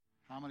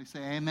Somebody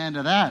say amen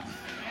to that.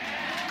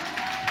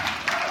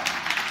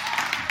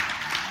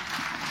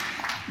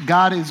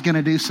 God is going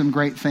to do some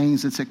great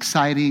things. It's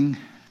exciting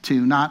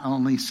to not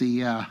only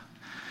see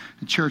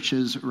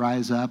churches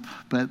rise up,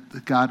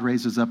 but God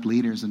raises up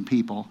leaders and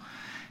people.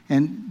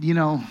 And, you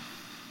know,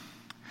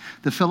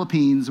 the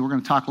Philippines, we're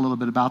going to talk a little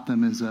bit about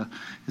them, is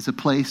a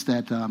place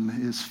that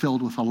is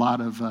filled with a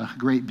lot of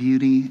great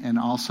beauty and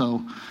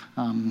also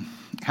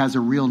has a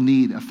real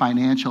need, a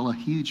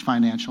huge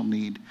financial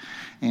need.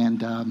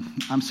 And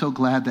I'm so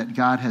glad that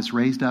God has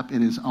raised up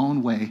in his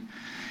own way.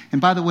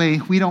 And by the way,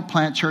 we don't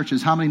plant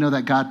churches. How many know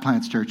that God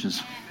plants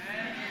churches?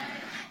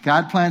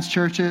 God plants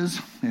churches,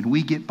 and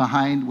we get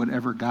behind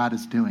whatever God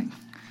is doing.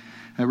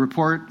 A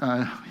report,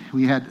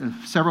 we had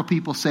several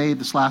people saved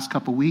this last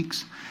couple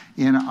weeks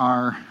in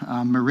our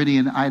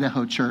Meridian,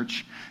 Idaho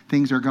church.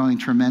 Things are going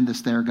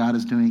tremendous there. God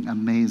is doing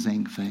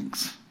amazing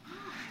things.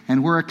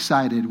 And we're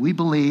excited. We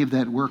believe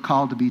that we're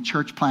called to be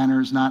church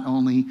planters, not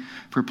only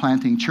for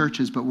planting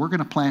churches, but we're going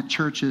to plant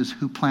churches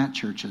who plant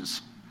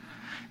churches.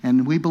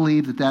 And we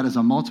believe that that is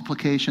a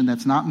multiplication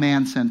that's not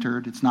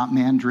man-centered. It's not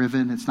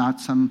man-driven. It's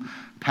not some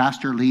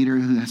pastor leader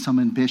who has some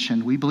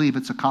ambition. We believe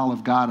it's a call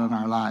of God on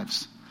our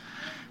lives.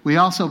 We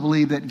also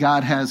believe that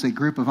God has a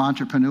group of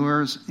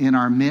entrepreneurs in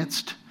our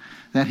midst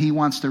that he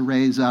wants to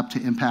raise up to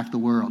impact the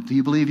world. Do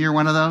you believe you're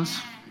one of those?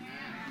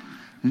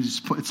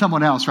 It's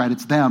someone else, right?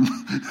 It's them.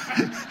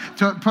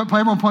 So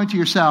everyone point to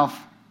yourself.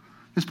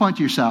 Just point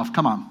to yourself.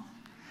 Come on.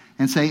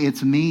 And say,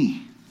 it's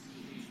me.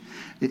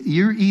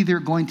 You're either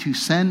going to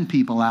send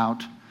people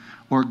out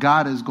or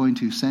God is going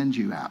to send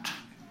you out.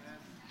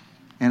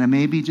 And it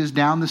may be just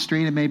down the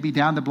street, it may be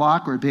down the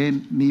block, or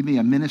it may be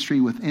a ministry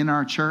within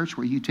our church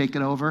where you take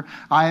it over.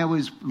 I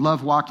always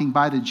love walking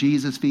by the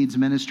Jesus Feeds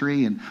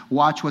ministry and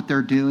watch what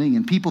they're doing.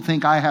 And people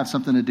think I have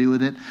something to do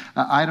with it.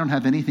 I don't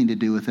have anything to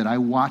do with it. I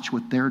watch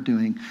what they're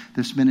doing,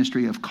 this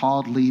ministry of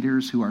called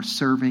leaders who are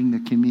serving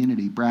the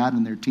community. Brad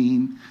and their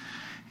team,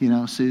 you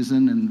know,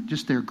 Susan and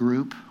just their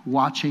group,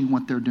 watching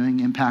what they're doing,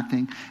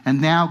 impacting. And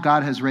now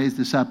God has raised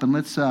us up. And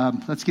let's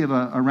give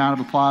a round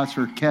of applause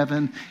for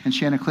Kevin and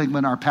Shanna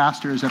Kligman, our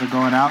pastors that are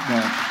going out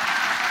there.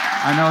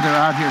 I know they're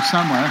out here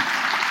somewhere.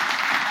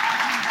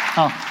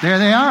 Oh, there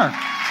they are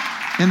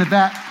in the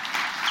back.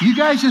 You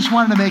guys just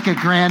wanted to make a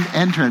grand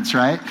entrance,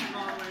 right?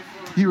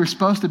 You were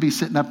supposed to be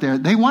sitting up there.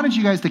 They wanted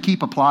you guys to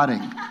keep applauding.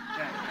 Keep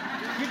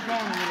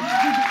going a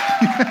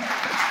little bit.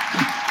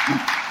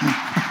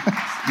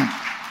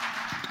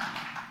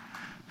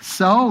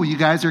 So you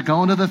guys are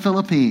going to the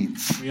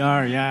Philippines. We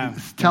are, yeah.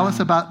 Tell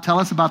us about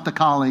the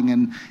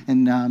calling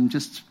and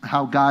just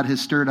how God has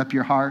stirred up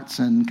your hearts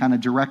and kind of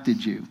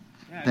directed you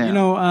there. You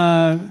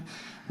know,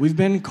 we've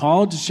been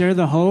called to share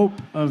the hope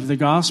of the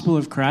gospel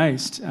of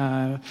Christ.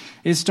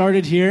 It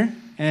started here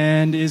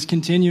and is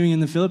continuing in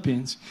the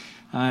Philippines.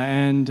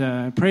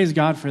 And praise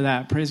God for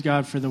that. Praise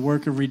God for the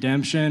work of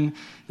redemption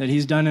that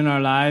he's done in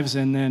our lives,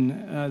 and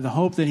then the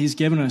hope that he's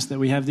given us that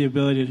we have the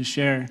ability to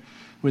share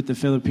with the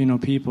Filipino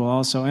people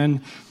also. And,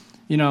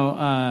 you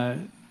know,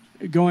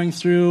 going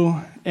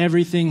through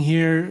everything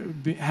here,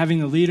 having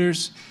the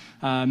leaders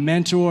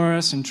mentor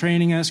us and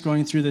training us,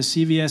 going through the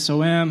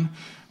CVSOM,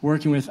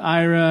 working with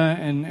Ira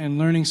and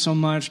learning so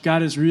much.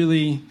 God has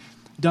really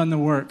done the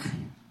work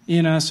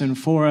in us and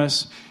for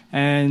us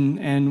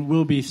and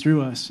will be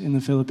through us in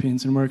the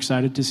Philippines. And we're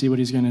excited to see what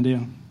he's going to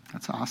do.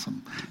 That's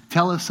awesome.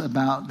 Tell us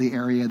about the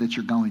area that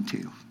you're going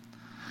to.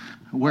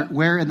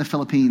 Where in the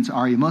Philippines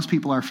are you? Most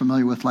people are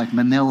familiar with like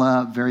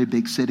Manila, very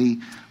big city.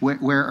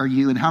 Where are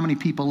you and how many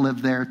people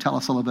live there? Tell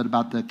us a little bit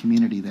about the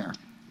community there.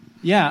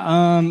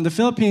 Yeah, the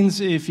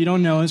Philippines, if you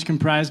don't know, is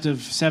comprised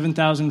of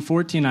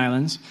 7,014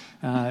 islands.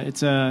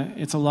 It's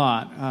a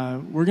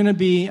lot. We're going to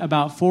be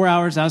about 4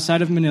 hours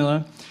outside of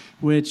Manila,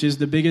 which is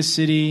the biggest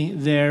city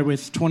there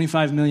with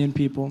 25 million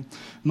people,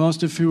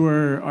 most of who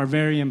are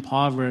very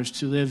impoverished,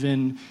 who live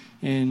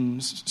in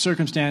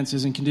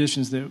circumstances and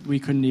conditions that we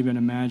couldn't even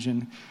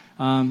imagine.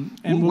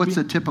 And what's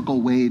a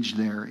typical wage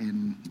there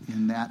in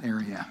that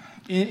area?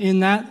 In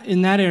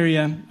that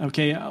area,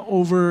 okay,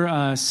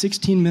 over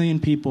 16 million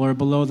people are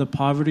below the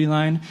poverty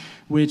line,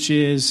 which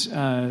is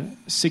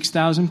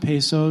 6,000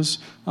 pesos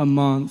a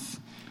month.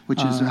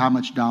 Which is how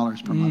much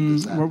dollars per month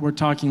is that? We're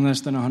talking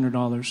less than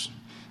 $100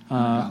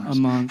 a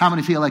month. How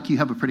many feel like you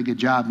have a pretty good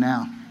job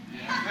now?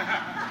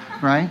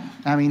 Right?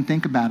 I mean,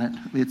 think about it.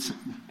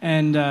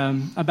 And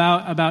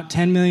about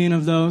 10 million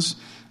of those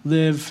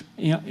live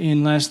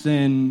in less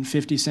than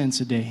 50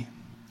 cents a day.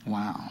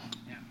 Wow.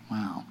 Yeah.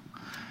 Wow.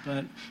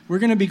 But we're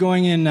going to be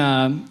going in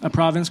a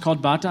province called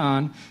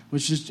Bataan,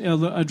 which is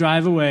a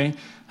drive away,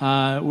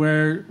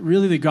 where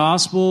really the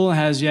gospel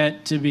has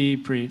yet to be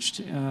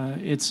preached.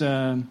 It's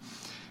an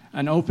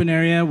open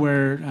area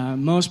where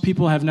most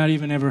people have not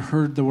even ever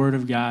heard the word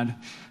of God.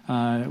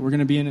 We're going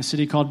to be in a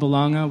city called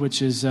Balanga,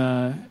 which is,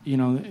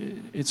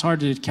 it's hard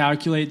to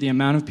calculate the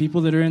amount of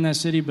people that are in that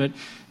city, but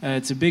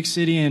it's a big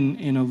city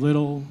in a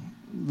little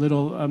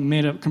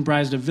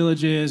comprised of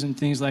villages and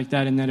things like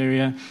that in that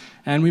area.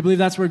 And we believe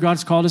that's where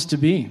God's called us to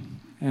be.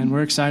 And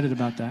we're excited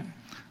about that.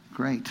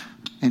 Great.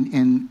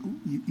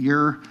 And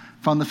you're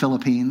from the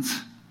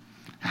Philippines.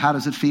 How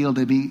does it feel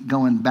to be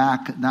going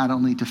back not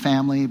only to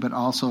family, but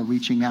also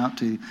reaching out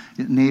to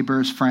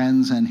neighbors,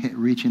 friends, and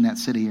reaching that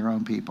city, your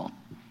own people?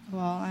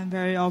 Well, I'm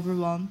very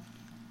overwhelmed,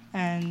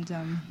 and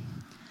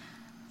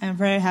I'm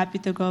very happy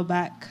to go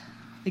back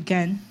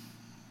again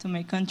to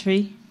my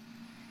country.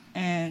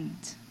 And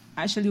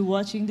actually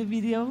watching the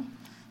video,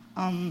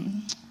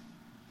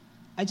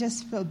 I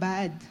just feel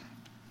bad.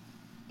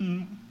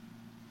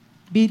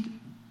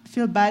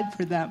 Feel bad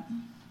for them.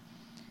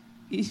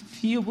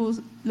 If you will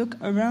look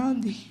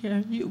around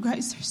here, you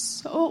guys are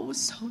so,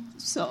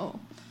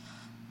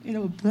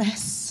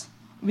 blessed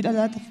with a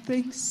lot of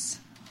things.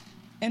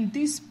 And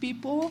these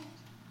people,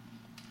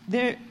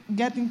 they're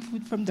getting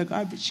food from the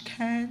garbage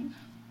can,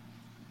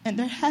 and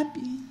they're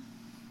happy.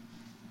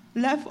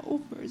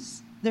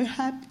 Leftovers, they're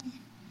happy.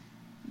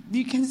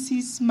 You can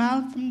see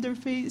smile from their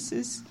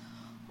faces.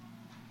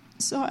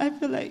 So I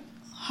feel like,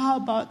 how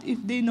about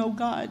if they know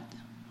God?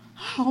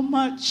 How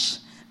much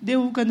they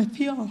were going to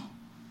feel?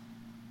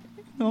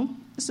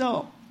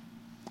 So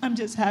I'm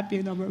just happy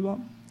and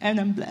overwhelmed. And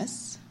I'm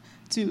blessed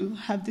to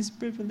have this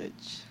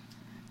privilege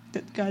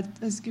that God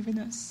has given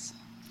us.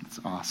 It's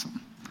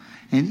awesome.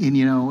 And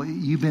you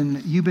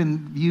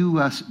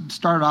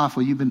started off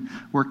you've been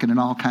working in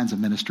all kinds of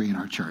ministry in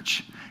our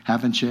church,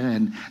 haven't you?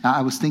 And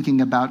I was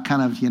thinking about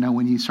kind of,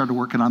 when you started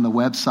working on the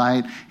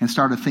website and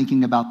started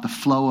thinking about the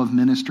flow of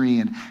ministry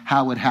and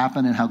how it would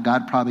happen and how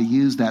God probably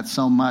used that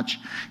so much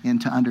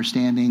into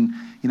understanding,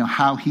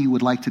 how he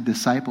would like to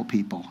disciple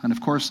people. And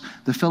of course,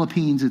 the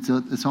Philippines, it's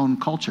its own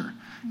culture.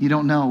 You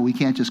don't know. We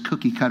can't just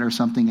cookie cutter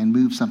something and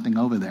move something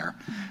over there.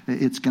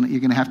 You're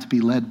going to have to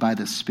be led by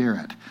the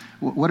Spirit.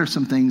 What are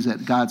some things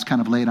that God's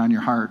kind of laid on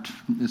your heart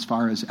as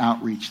far as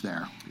outreach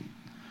there?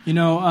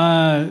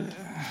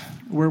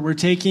 We're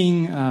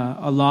taking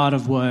a lot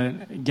of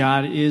what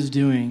God is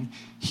doing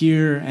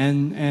here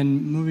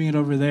and moving it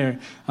over there.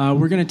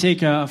 We're going to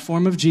take a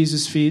form of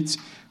Jesus Feeds.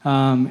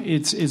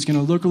 It's going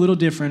to look a little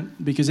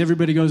different because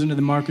everybody goes into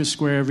the Market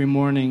Square every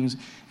morning,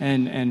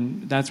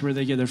 and that's where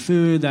they get their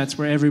food. That's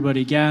where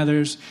everybody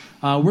gathers.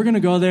 We're going to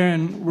go there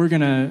and we're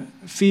going to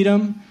feed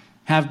them,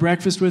 have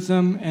breakfast with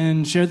them,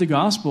 and share the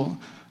gospel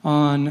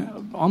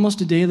on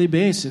almost a daily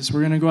basis.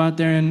 We're going to go out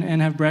there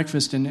and have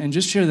breakfast and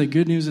just share the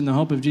good news and the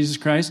hope of Jesus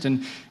Christ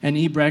and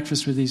eat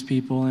breakfast with these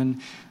people. And,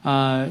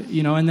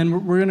 and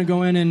then we're going to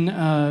go in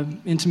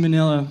and into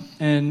Manila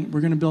and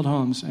we're going to build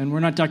homes. And we're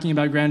not talking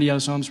about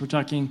grandiose homes. We're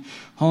talking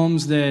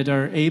homes that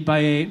are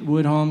 8x8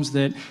 wood homes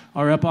that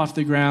are up off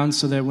the ground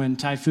so that when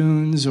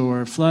typhoons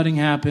or flooding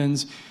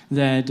happens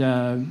that,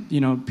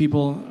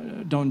 people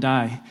don't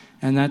die.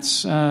 And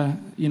that's,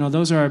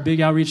 those are our big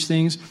outreach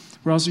things.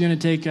 We're also going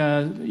to take,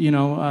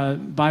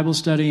 Bible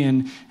study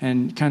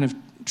and kind of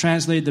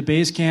translate the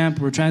base camp.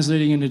 We're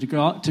translating into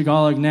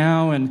Tagalog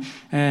now and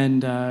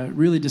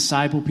really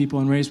disciple people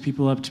and raise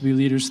people up to be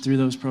leaders through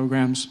those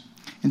programs.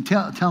 And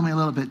tell me a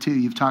little bit, too.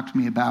 You've talked to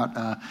me about,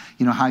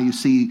 how you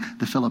see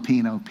the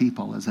Filipino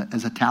people as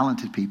a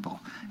talented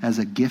people, as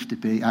a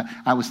gifted people.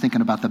 I was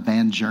thinking about the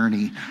band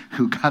Journey,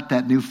 who got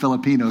that new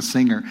Filipino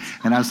singer.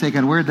 And I was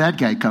thinking, where'd that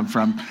guy come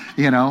from?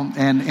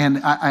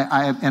 And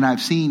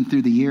I've seen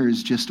through the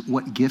years just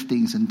what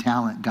giftings and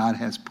talent God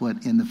has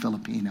put in the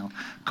Filipino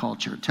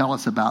culture. Tell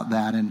us about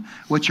that and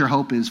what your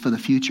hope is for the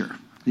future.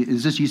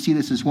 Is this, you see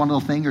this as one little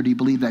thing, or do you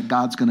believe that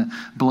God's going to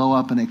blow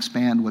up and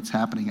expand what's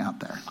happening out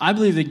there? I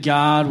believe that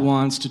God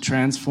wants to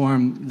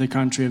transform the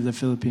country of the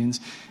Philippines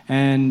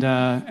and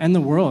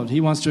the world.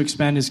 He wants to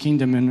expand his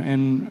kingdom,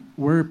 and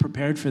we're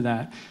prepared for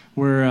that.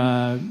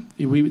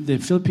 The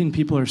Philippine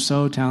people are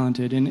so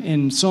talented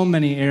in so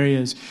many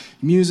areas,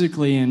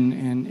 musically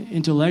and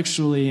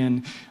intellectually,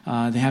 and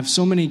they have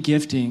so many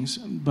giftings,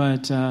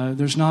 but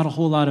there's not a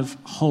whole lot of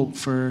hope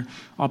for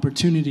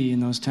opportunity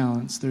in those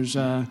talents. There's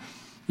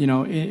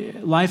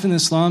life in the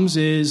slums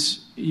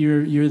is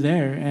you're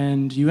there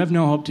and you have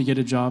no hope to get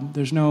a job.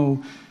 There's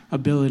no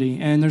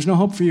ability, and there's no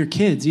hope for your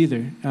kids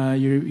either.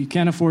 You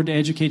can't afford to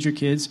educate your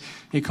kids.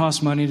 It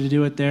costs money to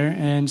do it there,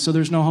 and so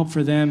there's no hope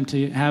for them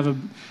to have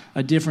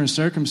a different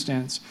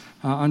circumstance.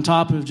 On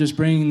top of just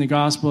bringing the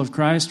gospel of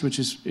Christ, which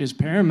is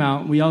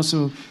paramount, we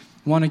also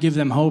want to give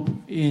them hope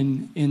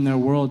in their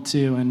world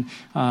too,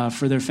 and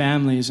for their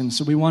families. And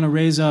so we want to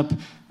raise up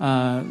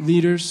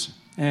leaders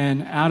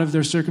and out of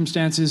their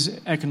circumstances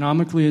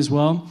economically as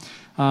well.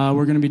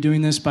 We're going to be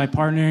doing this by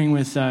partnering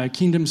with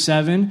Kingdom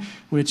 7,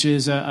 which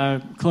is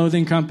a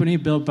clothing company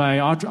built by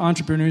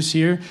entrepreneurs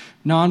here,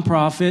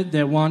 nonprofit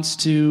that wants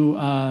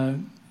to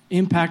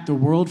impact the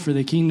world for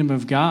the kingdom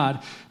of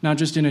God, not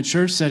just in a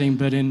church setting,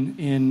 but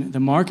in the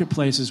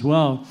marketplace as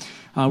well.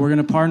 We're going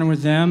to partner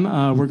with them.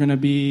 We're going to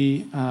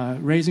be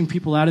raising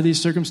people out of these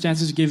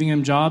circumstances, giving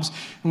them jobs.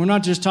 And we're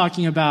not just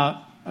talking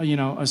about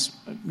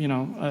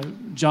a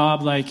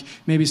job like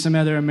maybe some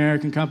other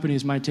American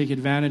companies might take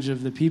advantage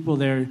of the people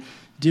they're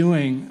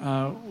doing.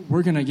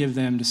 We're going to give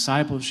them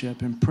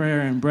discipleship and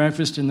prayer and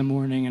breakfast in the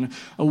morning and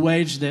a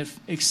wage that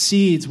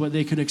exceeds what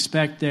they could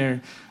expect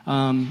there,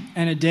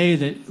 and a day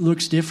that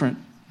looks different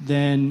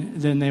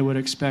than they would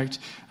expect,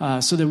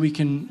 so that we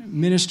can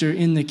minister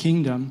in the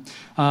kingdom.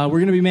 We're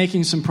going to be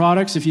making some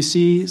products. If you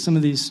see some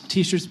of these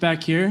T-shirts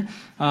back here,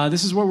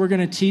 this is what we're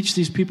going to teach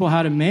these people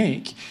how to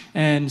make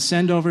and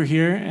send over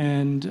here,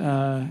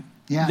 and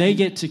they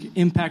get to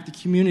impact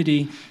the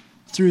community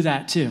through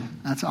that too.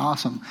 That's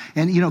awesome.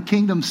 And,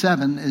 Kingdom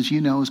 7, as you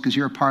know, is because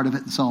you're a part of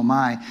it and so am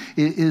I,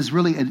 is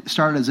really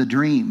started as a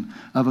dream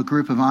of a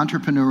group of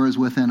entrepreneurs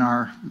within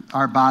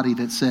our body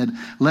that said,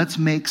 let's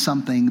make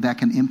something that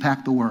can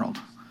impact the world.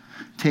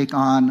 Take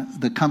on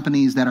the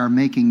companies that are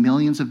making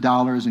millions of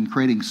dollars and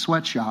creating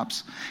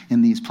sweatshops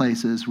in these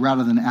places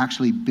rather than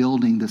actually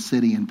building the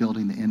city and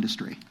building the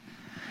industry.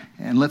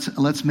 And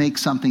let's make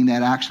something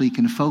that actually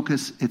can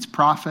focus its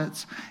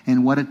profits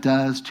and what it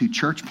does to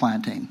church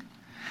planting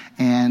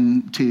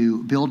and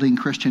to building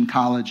Christian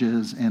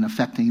colleges and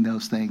affecting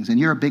those things. And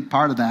you're a big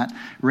part of that,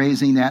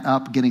 raising that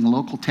up, getting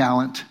local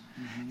talent,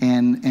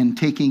 and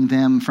taking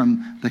them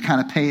from the kind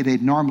of pay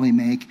they'd normally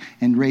make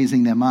and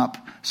raising them up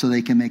so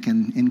they can make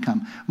an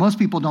income. Most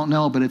people don't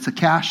know, but it's a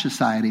cash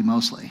society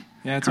mostly.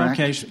 Yeah, it's all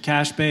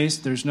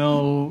cash-based. There's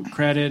no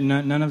credit,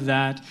 none of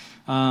that.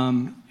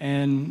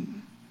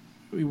 And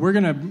we're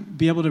going to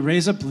be able to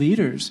raise up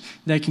leaders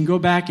that can go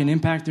back and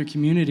impact their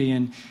community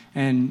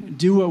and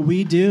do what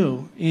we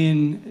do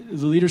in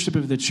the leadership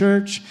of the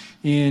church,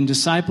 in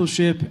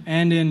discipleship,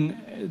 and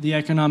in the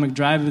economic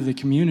drive of the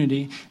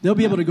community. They'll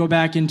be able to go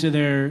back into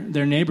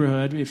their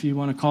neighborhood, if you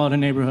want to call it a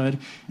neighborhood,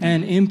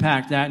 and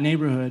impact that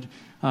neighborhood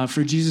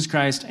for Jesus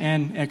Christ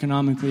and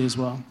economically as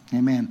well.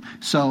 Amen.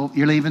 So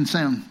you're leaving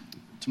soon?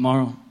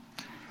 Tomorrow.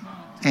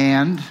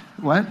 And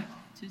what?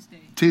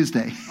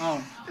 Tuesday.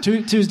 Oh.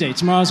 Tuesday.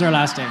 Tomorrow's our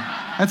last day.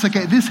 That's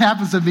okay. This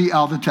happens to me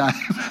all the time.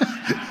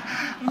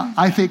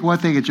 I think one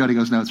thing, and Jody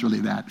goes, no, it's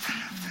really that.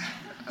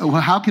 Well,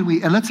 how can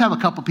we, and let's have a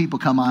couple people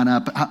come on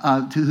up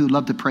who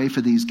love to pray for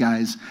these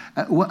guys.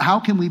 How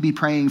can we be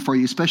praying for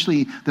you,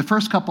 especially the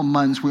first couple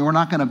months where we're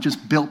not going to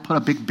just put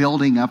a big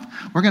building up.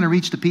 We're going to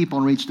reach the people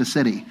and reach the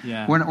city.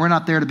 Yeah. We're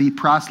not there to be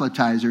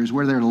proselytizers.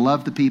 We're there to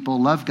love the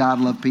people, love God,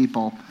 love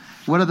people.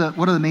 What are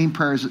the main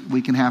prayers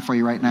we can have for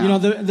you right now?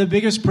 The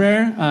biggest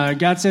prayer,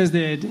 God says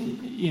that,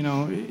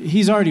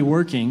 He's already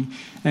working,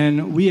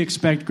 and we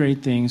expect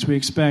great things. We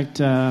expect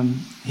that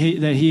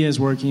He is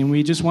working, and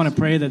we just want to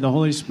pray that the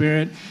Holy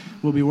Spirit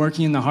will be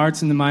working in the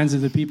hearts and the minds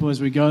of the people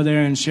as we go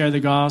there and share the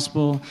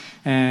gospel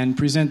and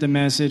present the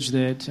message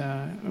that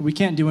we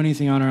can't do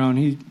anything on our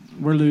own.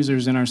 We're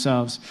losers in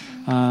ourselves.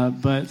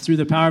 But through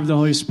the power of the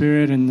Holy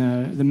Spirit and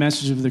the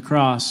message of the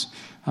cross,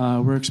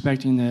 we're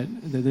expecting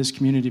that this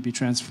community be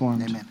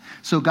transformed. Amen.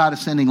 So God is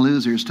sending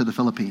losers to the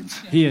Philippines.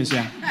 He is,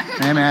 yeah.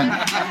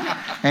 Amen.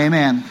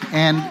 Amen.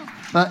 And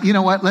you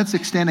know what? Let's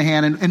extend a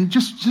hand. And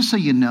just so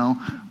you know,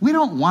 we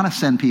don't want to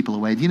send people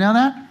away. Do you know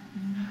that?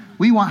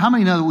 How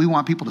many know that we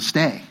want people to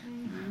stay?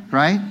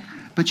 Right?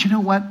 But you know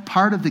what?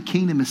 Part of the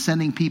kingdom is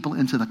sending people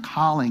into the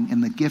calling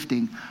and the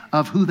gifting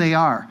of who they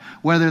are.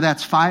 Whether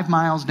that's 5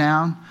 miles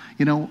down,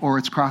 or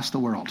it's across the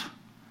world.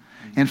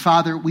 And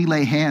Father, we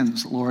lay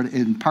hands, Lord,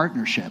 in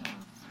partnership.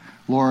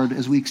 Lord,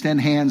 as we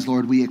extend hands,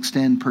 Lord, we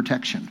extend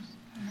protection.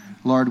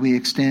 Lord, we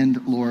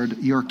extend, Lord,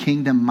 your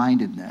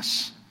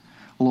kingdom-mindedness.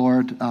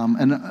 Lord,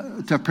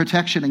 and to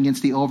protection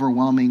against the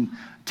overwhelming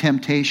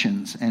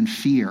temptations and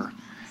fear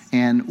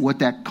and what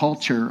that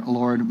culture,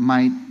 Lord,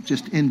 might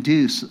just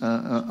induce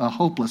a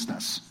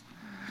hopelessness.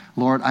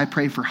 Lord, I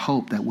pray for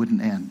hope that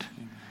wouldn't end.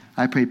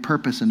 I pray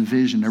purpose and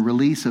vision, a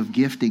release of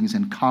giftings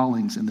and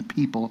callings in the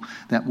people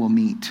that will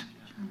meet.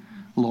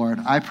 Lord,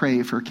 I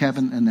pray for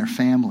Kevin and their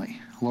family,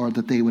 Lord,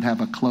 that they would have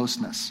a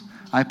closeness.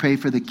 I pray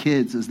for the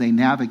kids as they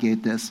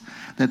navigate this,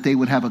 that they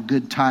would have a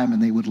good time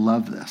and they would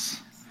love this.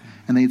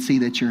 And they'd see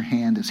that your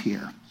hand is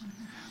here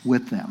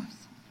with them.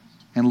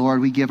 And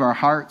Lord, we give our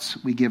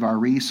hearts, we give our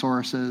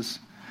resources.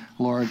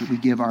 Lord, we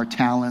give our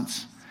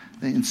talents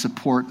in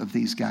support of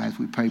these guys.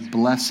 We pray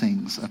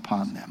blessings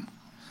upon them.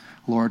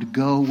 Lord,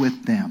 go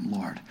with them,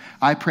 Lord.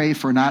 I pray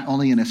for not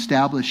only an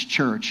established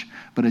church,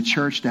 but a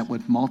church that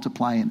would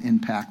multiply and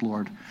impact,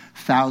 Lord,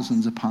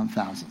 thousands upon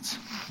thousands.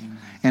 Amen.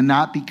 And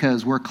not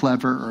because we're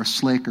clever or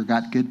slick or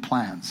got good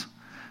plans,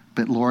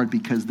 but, Lord,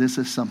 because this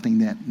is something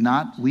that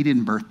we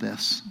didn't birth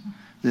this.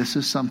 This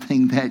is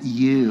something that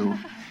you,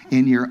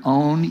 in your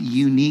own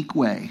unique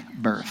way,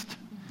 birthed.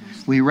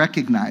 We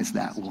recognize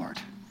that, Lord.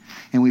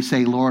 And we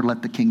say, Lord,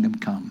 let the kingdom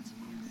come.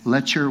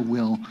 Let your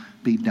will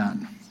be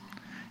done.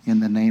 In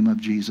the name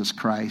of Jesus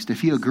Christ.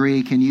 If you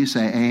agree, can you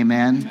say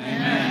amen?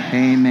 Amen.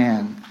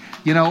 Amen.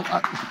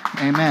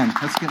 Amen.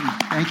 Let's get.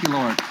 Thank you,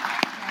 Lord.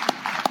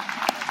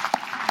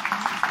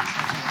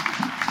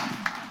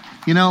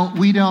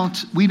 We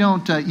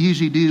don't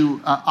usually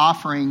do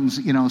offerings,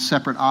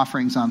 separate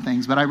offerings on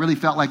things, but I really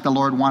felt like the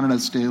Lord wanted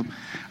us to,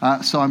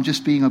 so I'm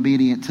just being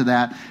obedient to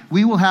that.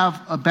 We will have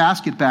a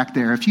basket back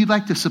there. If you'd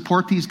like to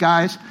support these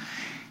guys,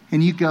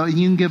 and you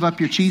can give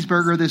up your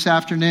cheeseburger this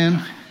afternoon.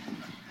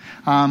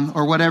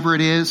 Or whatever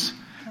it is,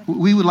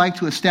 we would like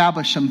to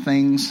establish some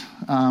things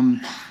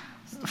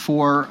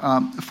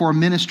for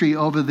ministry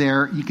over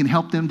there. You can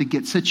help them to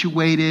get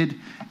situated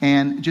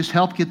and just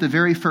help get the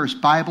very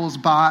first Bibles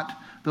bought,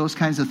 those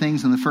kinds of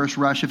things in the first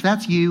rush. If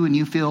that's you and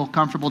you feel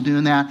comfortable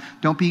doing that,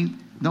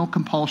 no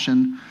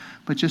compulsion,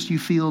 but just you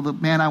feel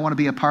that, man, I want to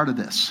be a part of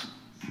this.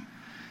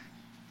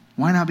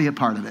 Why not be a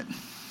part of it?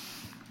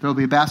 There will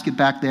be a basket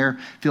back there.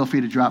 Feel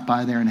free to drop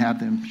by there and have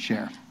them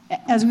share.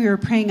 As we were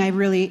praying,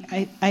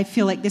 I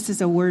feel like this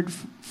is a word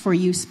for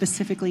you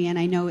specifically, and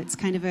I know it's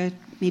kind of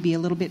maybe a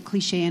little bit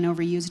cliche and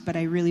overused, but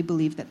I really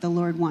believe that the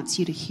Lord wants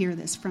you to hear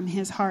this from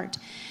his heart.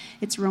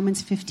 It's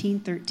Romans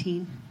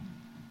 15:13.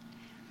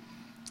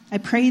 I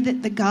pray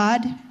that the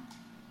God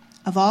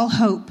of all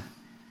hope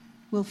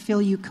will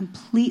fill you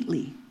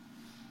completely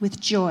with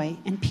joy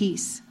and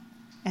peace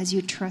as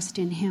you trust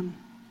in him.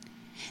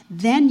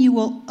 Then you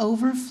will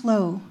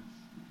overflow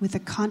with a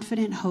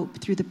confident hope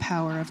through the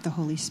power of the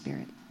Holy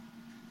Spirit.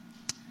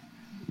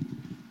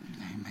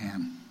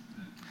 Amen.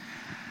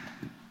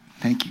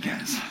 Thank you,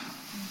 guys.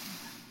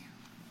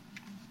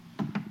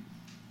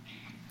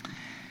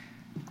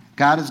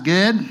 God is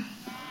good.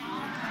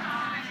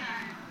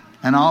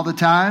 And all the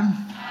time?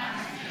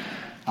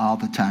 All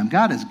the time.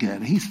 God is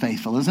good. He's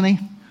faithful, isn't he?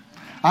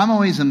 I'm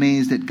always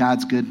amazed at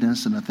God's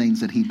goodness and the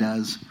things that he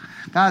does.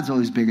 God's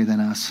always bigger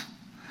than us.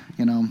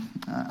 When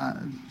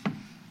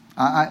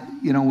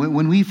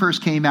we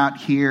first came out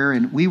here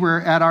and we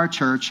were at our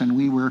church and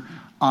we were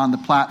on the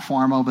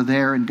platform over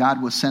there and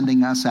God was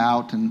sending us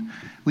out and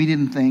we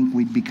didn't think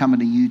we'd be coming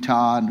to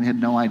Utah and we had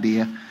no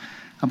idea.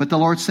 But the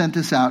Lord sent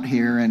us out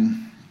here,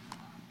 and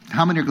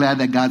how many are glad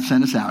that God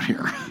sent us out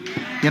here?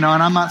 And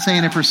I'm not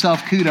saying it for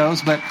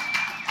self-kudos, but,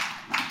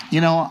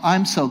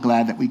 I'm so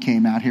glad that we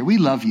came out here. We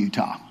love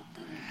Utah.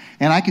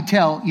 And I could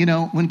tell,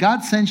 when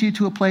God sends you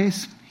to a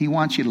place, he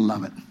wants you to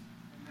love it.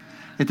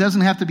 It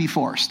doesn't have to be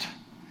forced.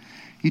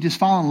 You just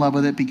fall in love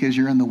with it because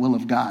you're in the will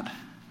of God.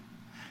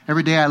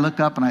 Every day I look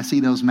up and I see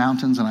those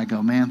mountains and I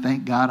go, man,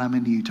 thank God I'm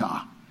in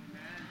Utah.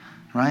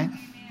 Right?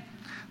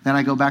 Then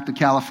I go back to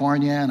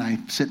California and I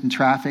sit in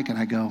traffic and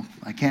I go,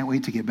 I can't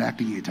wait to get back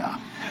to Utah.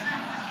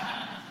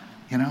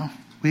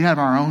 We have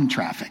our own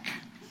traffic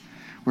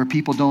where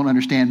people don't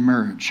understand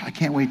merge. I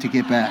can't wait to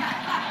get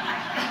back.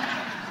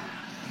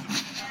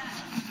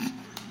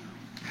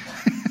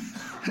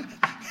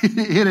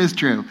 It is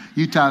true.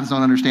 Utahns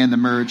don't understand the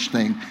merge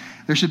thing.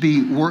 There should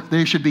be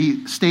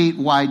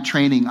statewide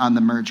training on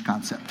the merge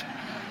concept.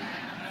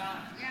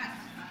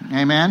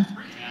 Amen?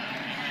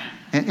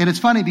 And it's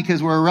funny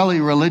because we're a really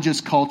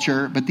religious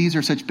culture, but these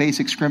are such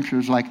basic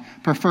scriptures like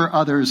prefer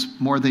others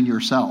more than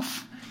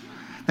yourself.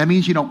 That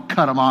means you don't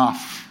cut them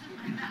off.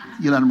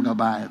 You let them go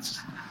by.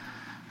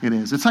 It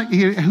is. It's like,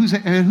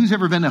 who's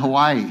ever been to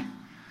Hawaii?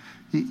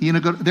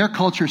 Their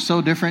culture is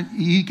so different.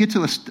 You get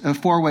to a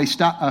four-way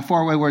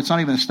where it's not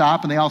even a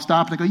stop, and they all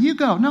stop, and they go, you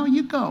go. No,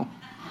 you go.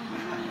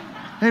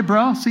 Hey,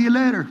 bro, see you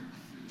later.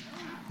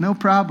 No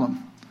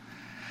problem.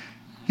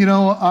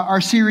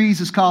 Our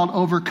series is called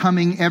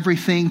Overcoming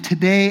Everything.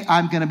 Today,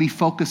 I'm going to be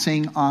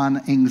focusing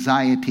on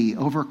anxiety,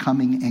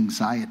 overcoming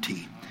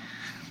anxiety.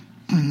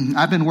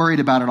 I've been worried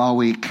about it all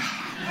week.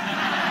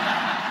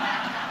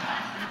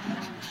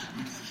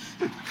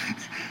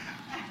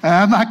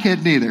 I'm not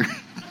kidding either.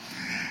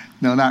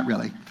 No, not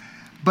really.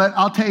 But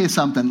I'll tell you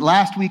something.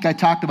 Last week I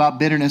talked about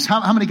bitterness.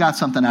 How many got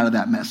something out of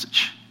that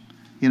message?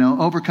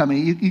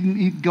 Overcoming. You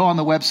can go on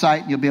the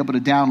website and you'll be able to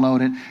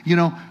download it.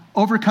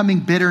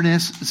 Overcoming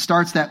bitterness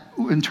starts that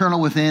internal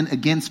within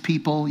against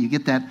people. You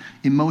get that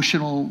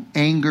emotional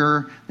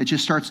anger that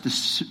just starts to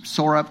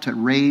soar up to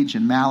rage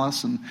and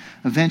malice, and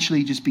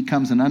eventually just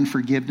becomes an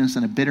unforgiveness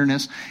and a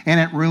bitterness, and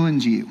it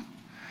ruins you.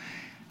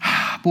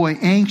 Boy,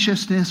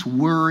 anxiousness,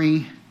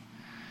 worry.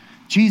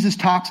 Jesus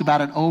talks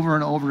about it over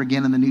and over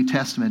again in the New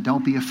Testament.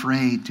 Don't be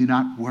afraid. Do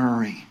not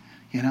worry.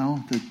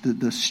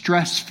 The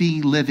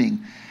stress-free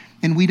living.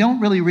 And we don't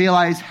really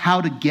realize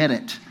how to get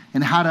it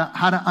and how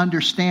to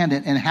understand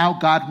it and how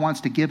God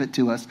wants to give it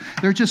to us.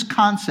 They're just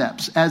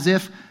concepts, as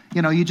if,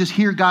 you just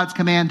hear God's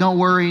command, don't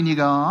worry, and you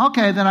go,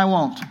 okay, then I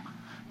won't.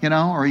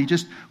 Or you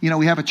just,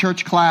 we have a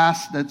church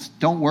class that's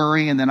don't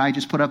worry, and then I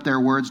just put up their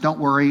words, don't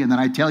worry, and then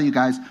I tell you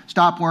guys,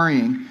 stop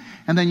worrying,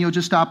 and then you'll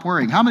just stop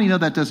worrying. How many know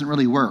that doesn't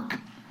really work?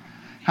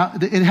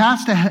 It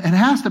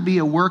has to be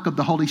a work of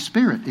the Holy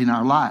Spirit in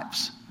our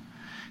lives.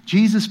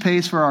 Jesus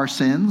pays for our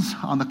sins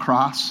on the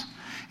cross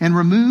and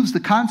removes the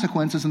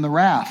consequences and the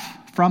wrath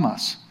from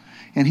us.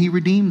 And he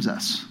redeems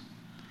us.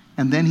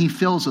 And then he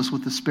fills us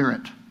with the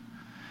Spirit.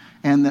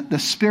 And the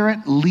Spirit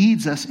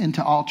leads us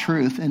into all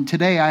truth. And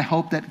today I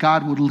hope that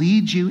God would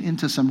lead you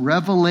into some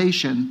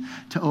revelation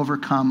to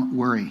overcome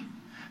worry,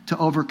 to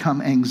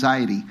overcome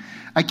anxiety.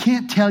 I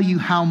can't tell you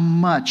how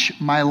much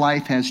my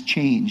life has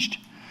changed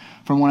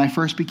from when I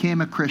first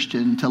became a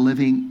Christian to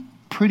living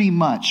pretty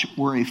much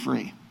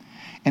worry-free.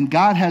 And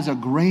God has a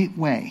great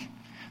way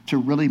to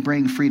really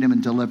bring freedom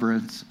and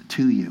deliverance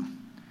to you.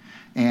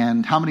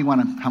 And how many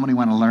want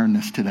to learn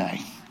this today?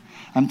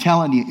 I'm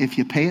telling you, if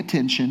you pay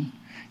attention,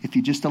 if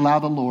you just allow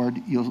the Lord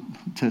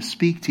to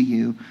speak to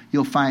you,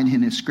 you'll find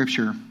in his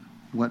scripture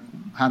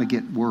how to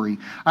get worry.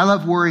 I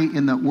love worry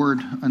in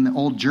the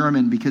Old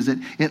German because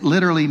it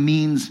literally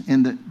means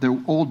in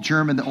the Old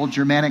German, the Old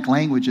Germanic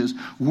languages,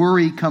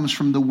 worry comes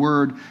from the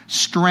word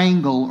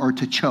strangle or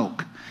to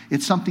choke.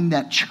 It's something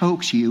that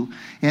chokes you,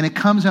 and it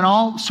comes in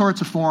all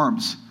sorts of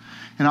forms.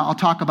 And I'll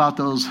talk about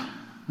those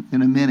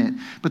in a minute.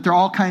 But there are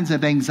all kinds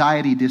of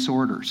anxiety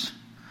disorders.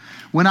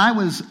 When I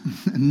was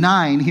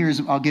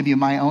 9, I'll give you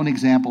my own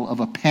example of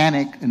a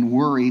panic and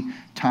worry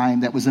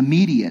time that was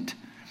immediate.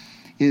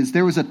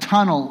 There was a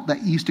tunnel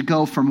that used to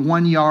go from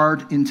one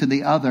yard into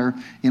the other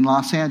in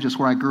Los Angeles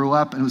where I grew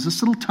up. And it was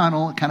this little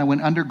tunnel. It kind of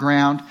went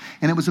underground.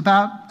 And it was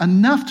about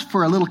enough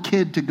for a little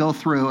kid to go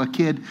through.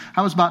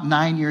 I was about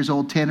 9 years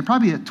old, 10, and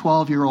probably a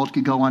 12-year-old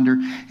could go under.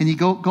 And you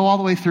go all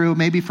the way through,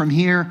 maybe from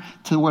here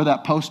to where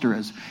that poster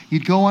is.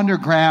 You'd go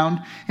underground.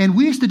 And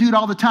we used to do it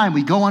all the time.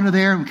 We'd go under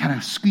there and kind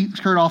of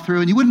skirt all through.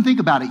 And you wouldn't think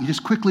about it. You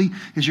just quickly,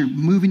 as you're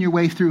moving your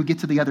way through, get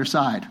to the other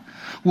side.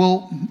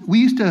 Well, we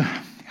used to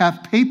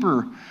have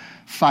paper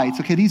fights.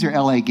 Okay, these are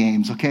LA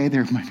games, okay? They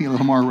might be a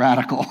little more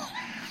radical.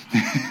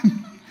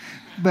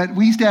 But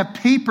we used to have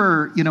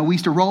paper, we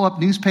used to roll up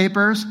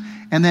newspapers,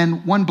 and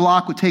then one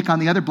block would take on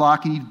the other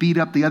block, and you'd beat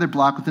up the other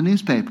block with the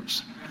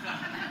newspapers.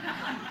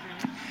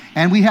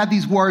 And we had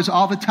these wars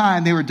all the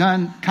time. They were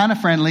done kind of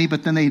friendly,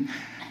 but then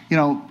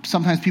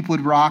sometimes people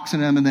would rocks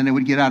in them, and then it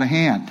would get out of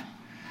hand.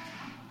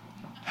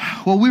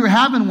 Well, we were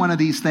having one of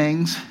these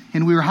things,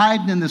 and we were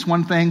hiding in this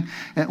one thing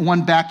at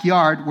one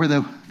backyard where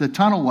the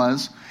tunnel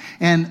was.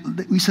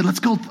 And we said, let's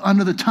go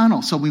under the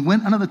tunnel. So we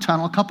went under the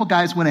tunnel. A couple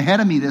guys went ahead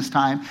of me this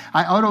time.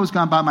 I'd always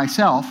gone by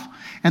myself.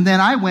 And then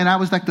I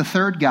was like the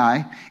third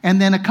guy. And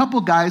then a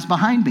couple guys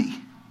behind me.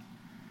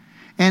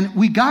 And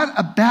we got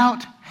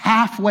about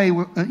halfway,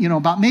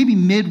 about maybe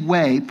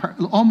midway,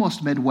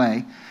 almost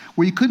midway,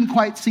 where you couldn't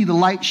quite see the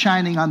light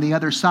shining on the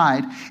other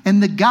side.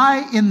 And the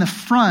guy in the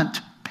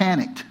front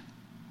panicked.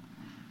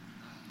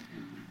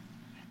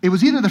 It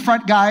was either the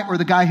front guy or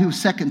the guy who was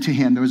second to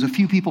him. There was a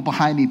few people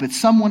behind me, but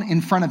someone in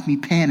front of me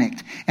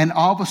panicked. And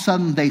all of a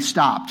sudden they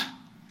stopped.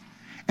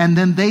 And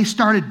then they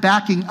started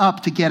backing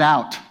up to get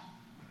out.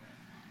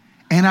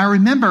 And I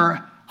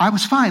remember I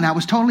was fine. I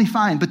was totally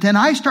fine. But then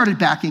I started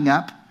backing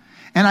up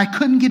and I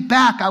couldn't get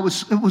back. It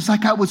was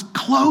like I was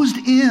closed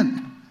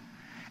in.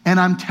 And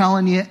I'm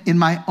telling you, in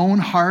my own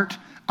heart,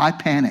 I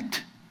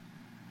panicked.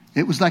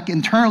 It was like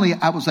internally,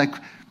 I was like,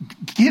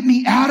 get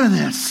me out of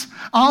this.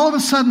 All of a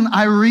sudden,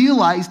 I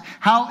realized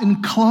how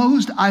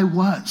enclosed I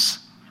was.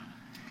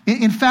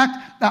 In fact,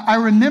 I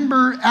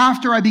remember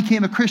after I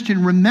became a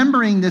Christian,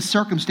 remembering this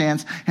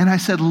circumstance, and I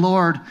said,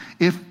 Lord,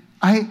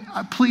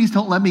 please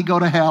don't let me go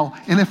to hell.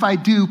 And if I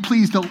do,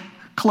 please don't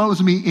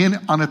close me in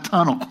on a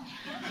tunnel.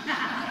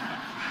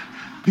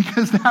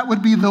 Because that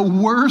would be the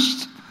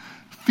worst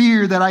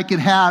fear that I could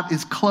have,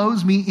 is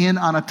close me in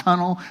on a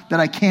tunnel that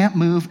I can't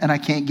move and I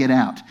can't get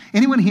out.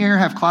 Anyone here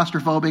have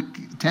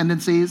claustrophobic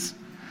tendencies?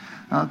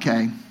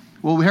 Okay.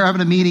 Well, we're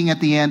having a meeting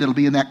at the end. It'll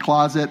be in that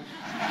closet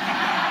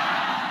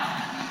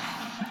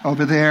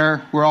over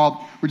there. We're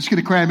just going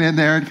to cram in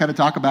there and kind of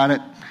talk about it.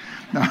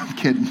 No, I'm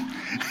kidding.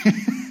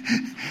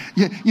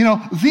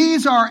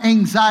 These are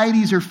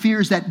anxieties or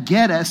fears that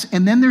get us.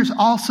 And then there's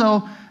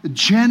also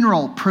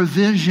general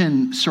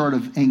provision sort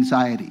of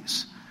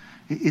anxieties.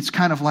 It's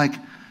kind of like,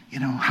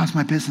 how's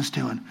my business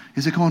doing?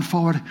 Is it going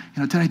forward?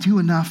 Did I do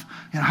enough?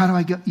 How do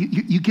I get?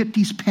 You get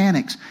these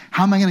panics.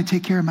 How am I going to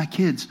take care of my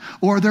kids?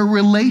 Or their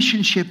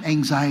relationship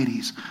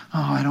anxieties. Oh,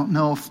 I don't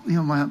know if,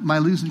 my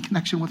losing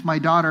connection with my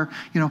daughter,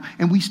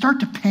 and we start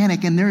to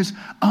panic, and there's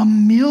a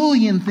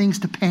million things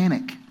to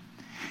panic.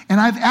 And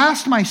I've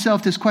asked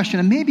myself this question,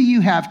 and maybe you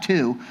have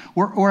too,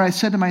 or I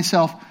said to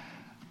myself,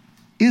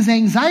 is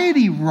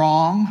anxiety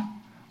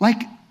wrong?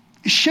 Like,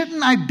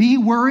 shouldn't I be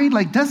worried?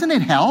 Like, doesn't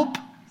it help?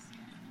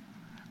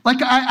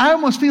 Like, I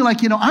almost feel like,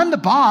 I'm the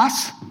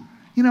boss.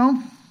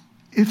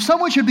 If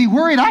someone should be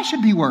worried, I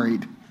should be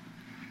worried.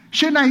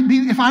 Shouldn't I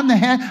be, if I'm the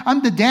head,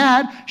 I'm the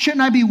dad,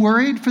 shouldn't I be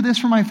worried for this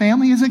for my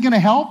family? Is it going to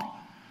help?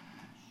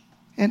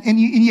 And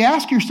you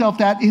ask yourself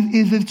that,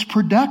 if it's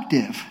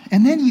productive.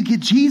 And then you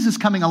get Jesus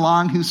coming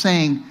along who's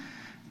saying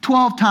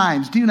 12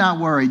 times, do not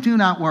worry, do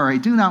not worry,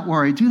 do not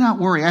worry, do not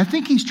worry. I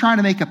think he's trying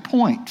to make a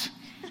point.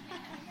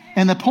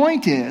 And the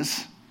point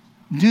is,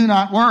 do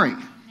not worry.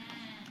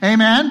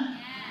 Amen?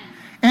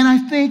 And I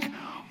think,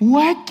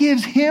 what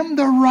gives him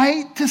the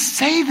right to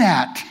say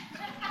that?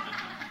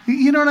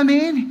 You know what I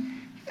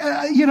mean?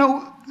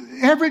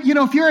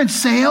 If you're in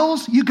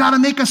sales, you got to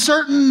make a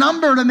certain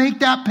number to make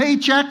that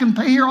paycheck and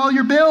pay all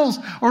your bills,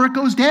 or it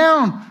goes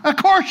down. Of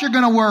course you're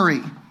going to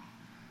worry.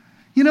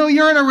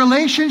 You're in a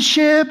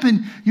relationship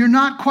and you're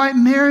not quite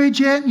married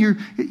yet, and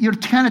you're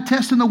kind of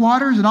testing the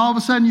waters, and all of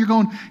a sudden you're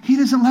going, he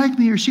doesn't like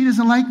me or she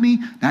doesn't like me.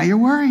 Now you're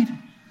worried.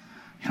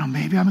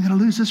 Maybe I'm going to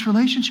lose this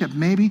relationship.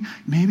 Maybe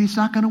it's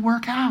not going to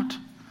work out.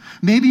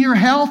 Maybe your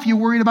health, you're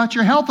worried about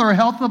your health or the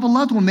health of a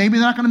loved one. Maybe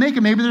they're not going to make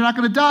it. Maybe they're not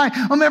going to die.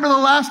 I remember the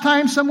last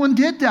time someone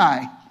did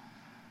die.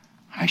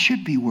 I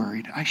should be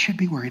worried.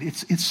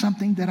 It's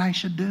something that I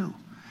should do.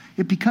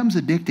 It becomes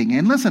addicting.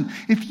 And listen,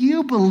 if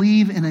you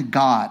believe in a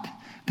God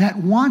that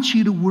wants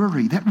you to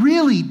worry, that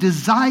really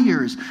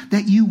desires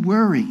that you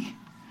worry,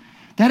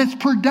 that it's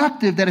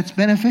productive, that it's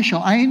beneficial,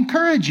 I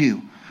encourage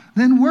you,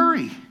 then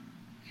worry.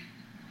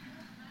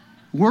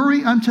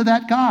 Worry unto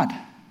that God.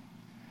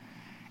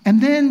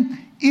 And then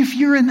if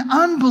you're an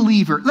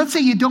unbeliever, let's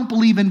say you don't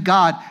believe in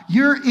God,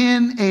 you're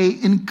in an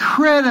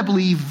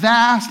incredibly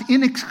vast,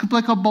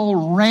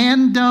 inexplicable,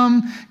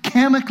 random,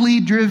 chemically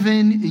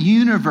driven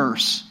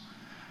universe.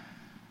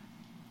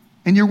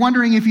 And you're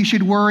wondering if you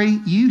should worry,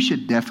 you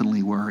should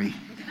definitely worry.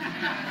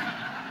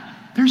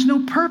 There's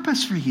no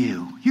purpose for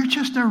you. You're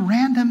just a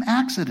random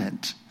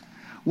accident.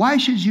 Why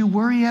should you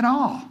worry at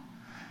all?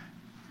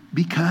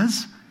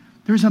 Because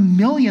there's a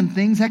million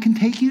things that can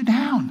take you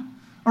down.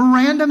 A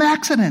random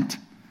accident.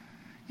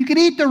 You could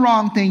eat the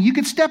wrong thing. You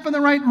could step in the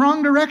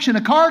wrong direction.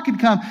 A car could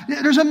come.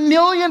 There's a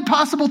million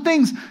possible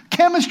things.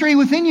 Chemistry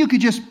within you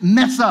could just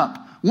mess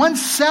up. One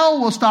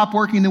cell will stop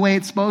working the way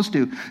it's supposed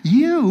to.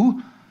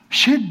 You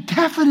should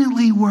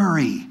definitely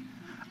worry.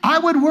 I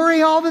would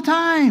worry all the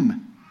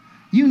time.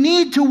 You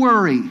need to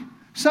worry.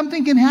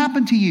 Something can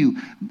happen to you.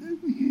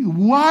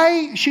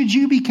 Why should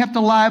you be kept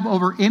alive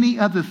over any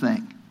other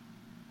thing?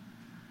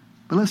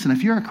 But listen,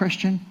 if you're a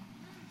Christian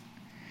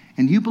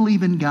and you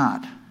believe in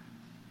God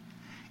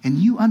and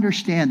you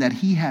understand that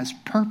He has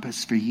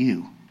purpose for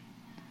you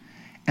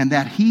and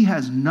that He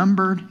has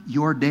numbered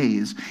your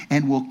days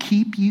and will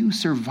keep you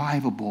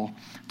survivable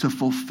to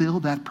fulfill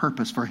that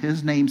purpose for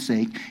His name's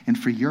sake and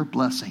for your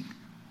blessing,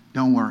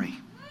 don't worry.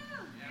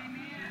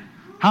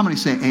 How many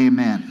say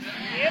amen?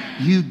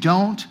 You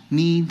don't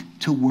need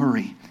to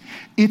worry.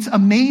 It's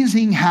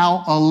amazing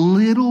how a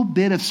little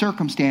bit of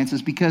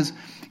circumstances, because,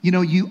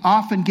 you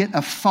often get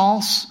a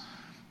false,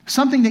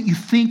 something that you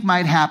think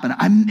might happen.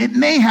 It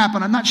may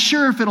happen. I'm not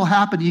sure if it'll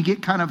happen. You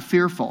get kind of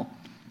fearful.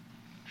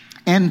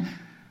 And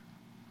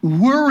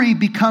worry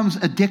becomes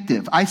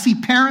addictive. I see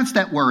parents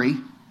that worry,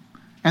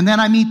 and then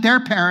I meet their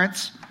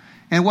parents,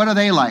 and what are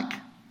they like?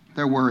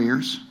 They're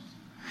worriers.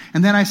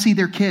 And then I see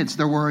their kids.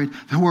 They're worried.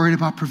 They're worried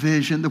about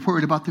provision. They're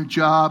worried about their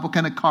job, what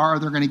kind of car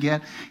they're going to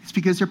get. It's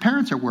because their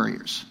parents are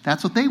worriers.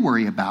 That's what they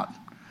worry about.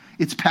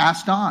 It's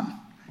passed on.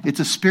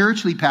 It's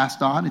spiritually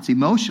passed on. It's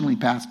emotionally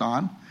passed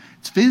on.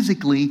 It's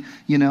physically,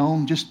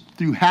 just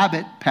through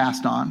habit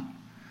passed on.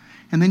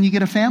 And then you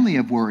get a family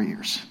of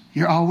worriers.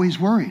 You're always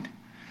worried.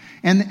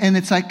 And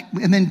it's like,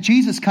 and then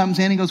Jesus comes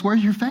in and goes,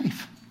 where's your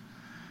faith?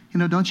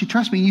 Don't you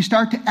trust me? And you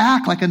start to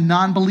act like a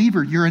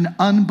non-believer. You're an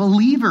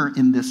unbeliever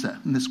in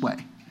this way.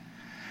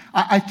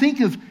 I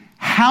think of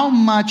how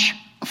much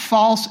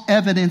false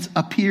evidence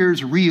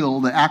appears real,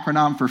 the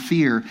acronym for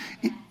fear.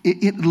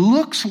 It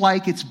looks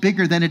like it's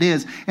bigger than it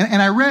is.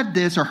 And I read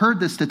this or heard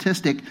this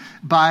statistic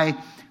by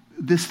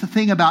this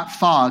thing about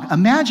fog.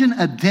 Imagine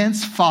a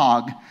dense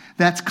fog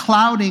that's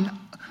clouding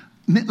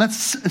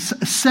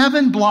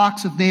 7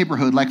 blocks of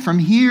neighborhood, like from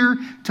here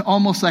to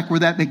almost like where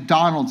that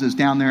McDonald's is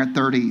down there at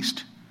 3rd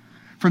East.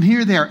 From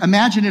here to there,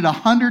 imagine it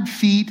 100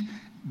 feet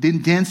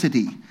in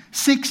density.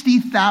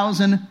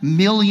 60,000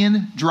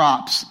 million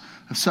drops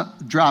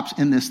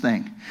in this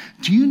thing.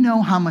 Do you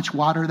know how much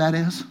water that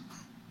is?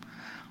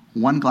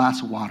 1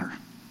 glass of water.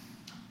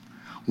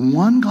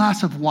 1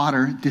 glass of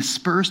water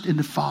dispersed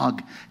into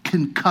fog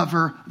can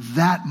cover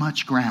that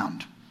much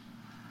ground.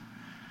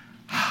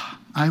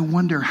 I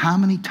wonder how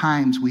many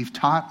times we've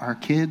taught our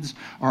kids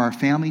or our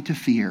family to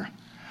fear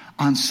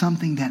on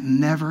something that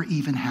never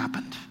even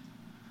happened,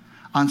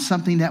 on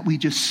something that we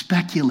just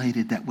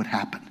speculated that would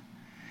happen.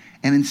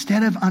 And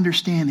instead of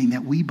understanding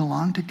that we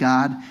belong to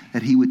God,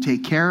 that He would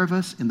take care of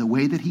us in the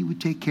way that He would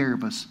take care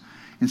of us,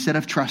 instead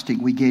of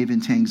trusting, we gave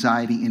into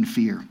anxiety and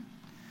fear.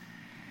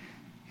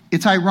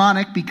 It's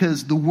ironic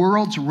because the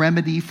world's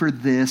remedy for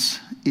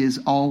this is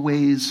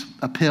always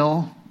a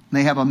pill.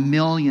 They have 1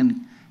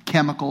 million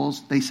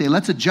chemicals. They say,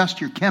 let's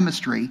adjust your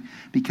chemistry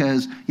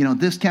because,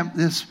 this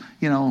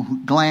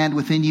gland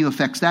within you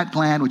affects that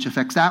gland, which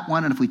affects that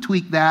one. And if we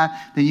tweak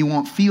that, then you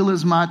won't feel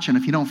as much. And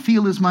if you don't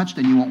feel as much,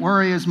 then you won't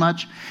worry as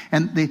much.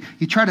 And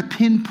you try to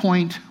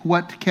pinpoint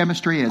what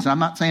chemistry is. I'm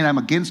not saying I'm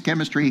against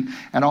chemistry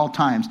at all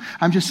times.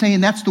 I'm just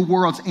saying that's the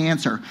world's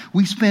answer.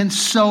 We spend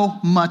so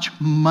much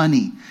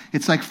money.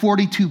 It's like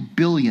 $42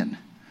 billion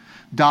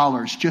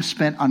just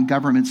spent on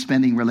government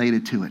spending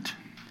related to it.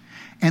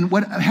 And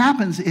what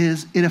happens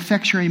is it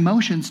affects your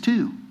emotions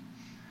too.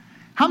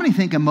 How many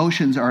think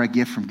emotions are a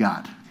gift from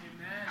God?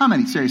 Amen. How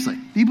many, seriously?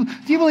 Do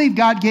you believe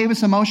God gave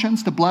us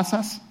emotions to bless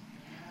us?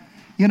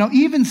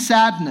 Even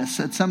sadness,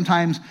 that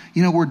sometimes,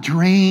 we're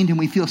drained and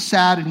we feel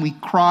sad and we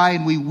cry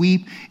and we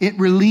weep. It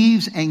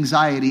relieves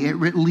anxiety. It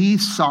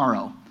relieves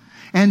sorrow.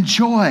 And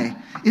joy.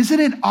 Isn't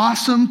it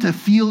awesome to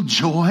feel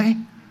joy?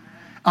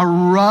 A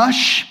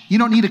rush. You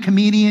don't need a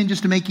comedian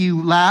just to make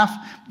you laugh.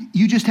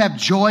 You just have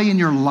joy in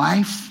your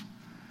life.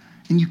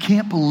 And you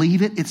can't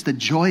believe it. It's the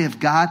joy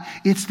of God.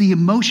 It's the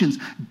emotions.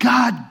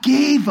 God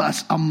gave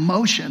us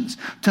emotions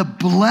to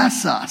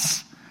bless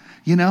us.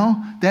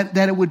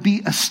 That it would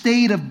be a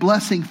state of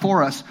blessing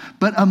for us.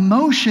 But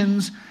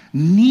emotions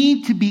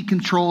need to be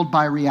controlled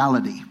by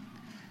reality.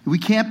 We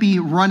can't be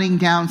running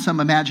down some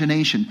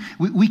imagination.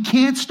 We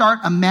can't start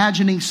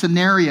imagining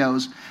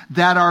scenarios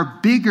that are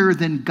bigger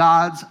than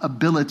God's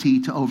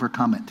ability to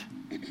overcome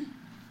it.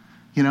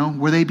 You know,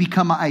 where they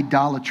become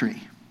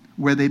idolatry,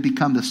 where they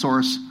become the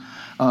source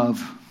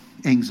of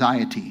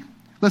anxiety.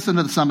 Listen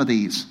to some of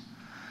these.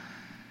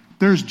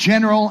 There's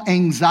general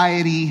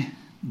anxiety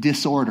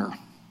disorder.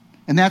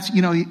 And that's,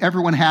 you know,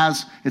 everyone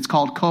has, it's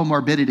called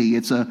comorbidity.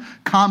 It's a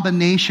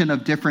combination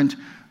of different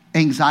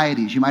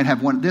anxieties. You might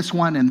have this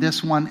one, and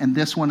this one, and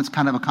this one. It's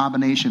kind of a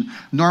combination.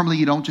 Normally,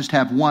 you don't just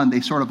have one. They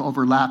sort of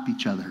overlap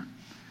each other.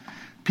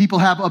 People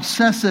have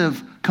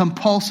obsessive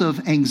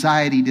compulsive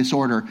anxiety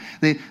disorder.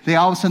 They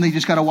all of a sudden, they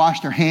just got to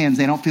wash their hands.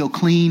 They don't feel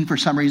clean for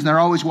some reason. They're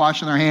always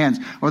washing their hands,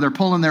 or they're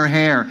pulling their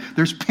hair.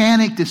 There's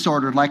panic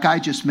disorder, like I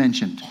just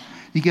mentioned.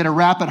 You get a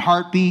rapid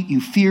heartbeat,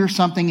 you fear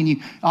something, and you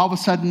all of a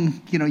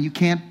sudden, you know, you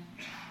can't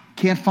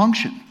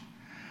function.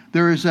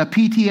 There is a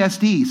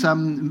PTSD.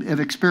 Some have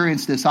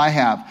experienced this. I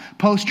have.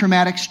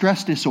 Post-traumatic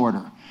stress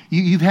disorder.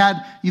 You've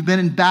been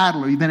in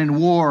battle, or you've been in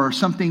war, or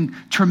something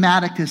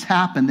traumatic has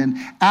happened, and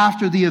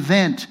after the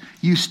event,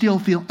 you still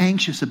feel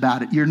anxious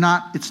about it.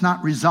 It's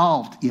not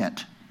resolved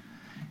yet.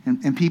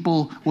 And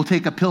people will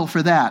take a pill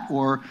for that,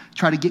 or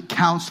try to get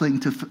counseling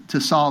to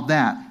solve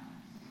that.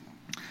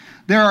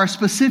 There are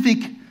specific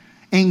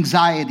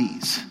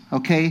anxieties,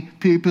 okay?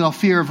 People have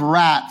fear of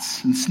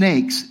rats and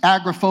snakes.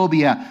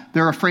 Agoraphobia,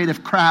 they're afraid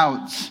of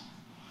crowds.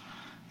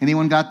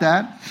 Anyone got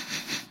that?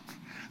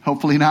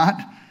 Hopefully not.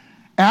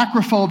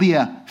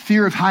 Acrophobia,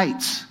 fear of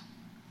heights.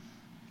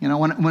 You know,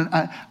 when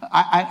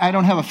I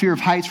don't have a fear of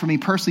heights for me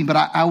personally, but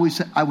I always,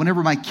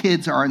 whenever my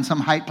kids are in some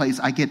height place,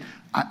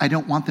 I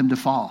don't want them to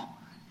fall.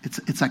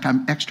 It's like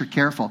I'm extra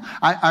careful.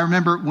 I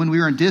remember when we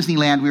were in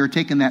Disneyland, we were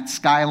taking that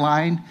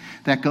skyline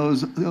that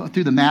goes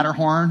through the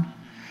Matterhorn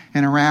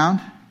and around.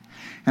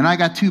 And I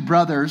got two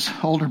brothers,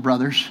 older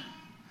brothers,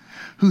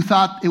 who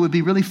thought it would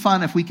be really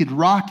fun if we could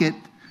rock it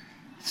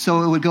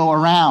so it would go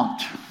around.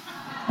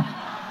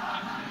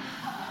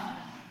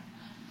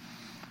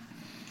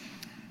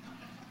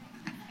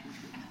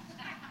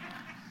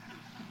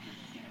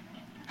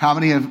 How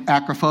many have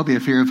acrophobia,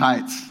 fear of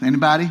heights?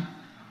 Anybody?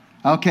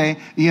 Okay.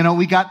 You know,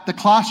 we got the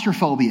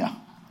claustrophobia.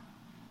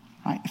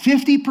 Right?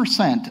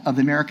 50% of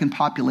the American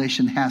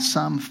population has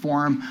some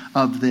form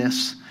of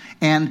this.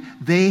 And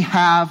they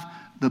have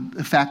the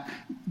fact,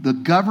 the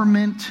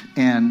government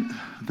and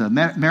the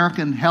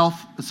American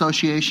Health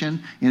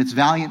Association, in its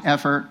valiant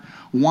effort,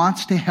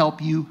 wants to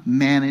help you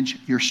manage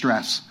your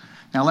stress.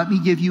 Now, let me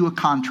give you a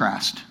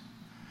contrast.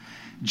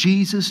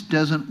 Jesus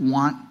doesn't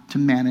want to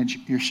manage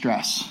your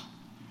stress,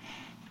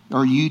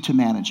 or you to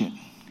manage it.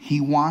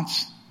 He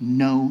wants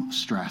no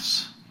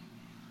stress,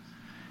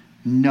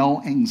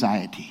 no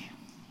anxiety.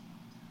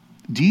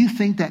 Do you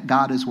think that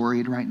God is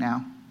worried right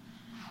now?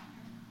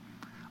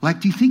 Like,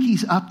 do you think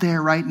he's up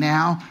there right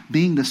now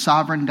being the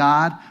sovereign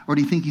God? Or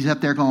do you think he's up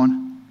there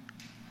going?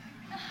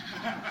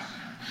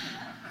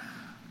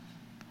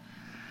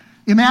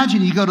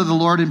 Imagine you go to the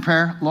Lord in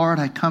prayer. Lord,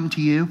 I come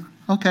to you.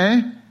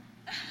 Okay.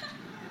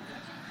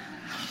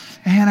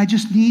 And I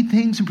just need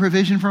things and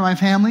provision for my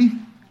family.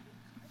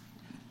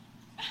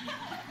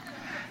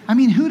 I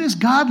mean, who does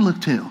God look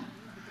to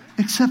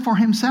except for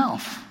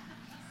himself?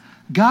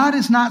 God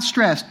is not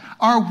stressed.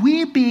 Are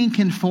we being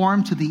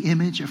conformed to the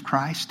image of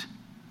Christ?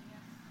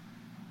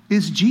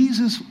 Is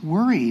Jesus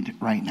worried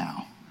right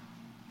now?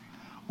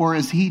 Or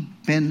has he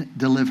been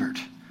delivered?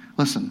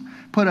 Listen,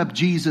 put up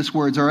Jesus'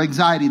 words, or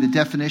anxiety, the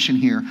definition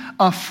here.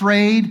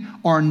 Afraid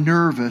or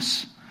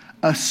nervous,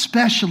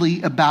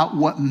 especially about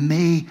what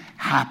may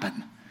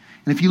happen.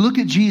 And if you look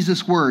at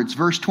Jesus' words,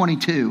 verse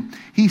 22,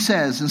 he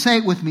says, and say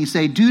it with me,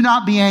 say, do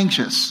not be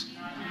anxious.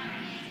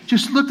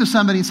 Just look to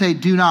somebody and say,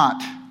 do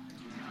not.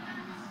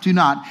 Do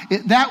not.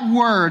 That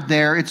word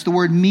there, it's the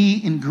word me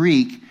in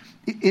Greek.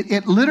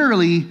 It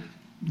literally,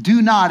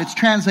 do not, it's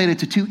translated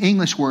to two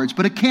English words,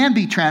 but it can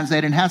be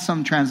translated and has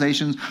some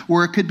translations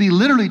where it could be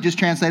literally just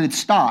translated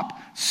stop.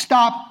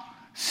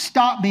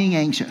 Stop being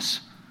anxious.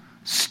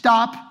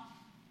 Stop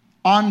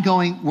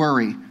ongoing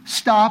worry.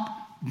 Stop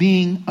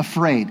being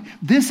afraid.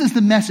 This is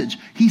the message.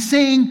 He's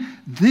saying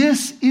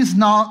this is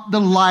not the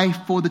life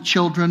for the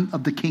children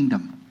of the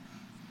kingdom.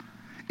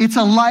 It's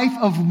a life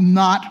of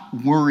not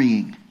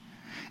worrying.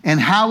 And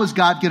how is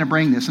God going to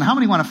bring this? And how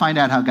many want to find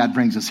out how God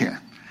brings us here?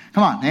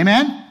 Come on,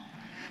 amen?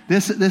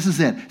 This is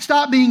it.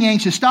 Stop being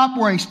anxious. Stop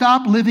worrying.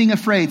 Stop living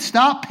afraid.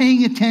 Stop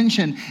paying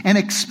attention and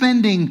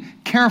expending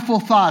careful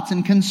thoughts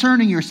and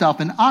concerning yourself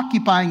and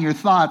occupying your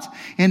thoughts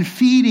and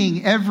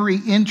feeding every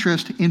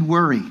interest in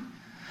worry.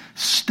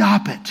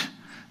 Stop it.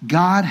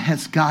 God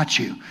has got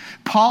you.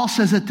 Paul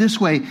says it this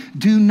way.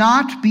 Do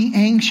not be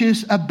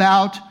anxious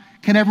about,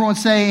 can everyone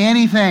say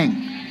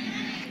anything?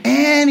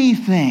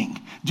 Anything.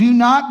 Do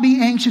not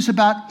be anxious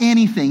about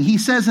anything. He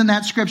says in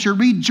that scripture,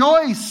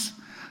 rejoice.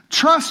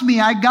 Trust me,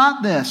 I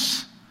got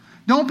this.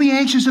 Don't be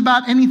anxious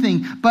about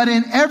anything. But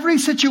in every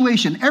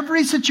situation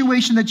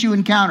that you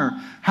encounter,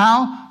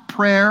 how?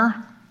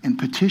 Prayer and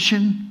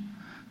petition,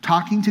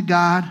 talking to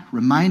God,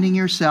 reminding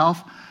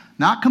yourself,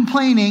 Not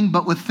complaining,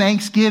 but with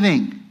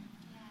thanksgiving.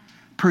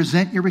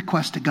 Present your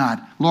request to God.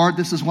 Lord,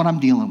 this is what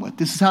I'm dealing with.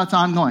 This is how it's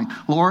ongoing.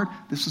 Lord,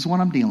 this is what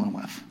I'm dealing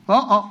with.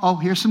 Oh,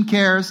 here's some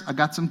cares. I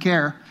got some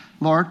care.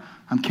 Lord,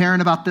 I'm caring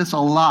about this a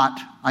lot.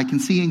 I can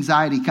see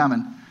anxiety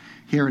coming.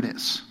 Here it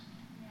is.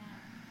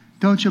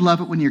 Don't you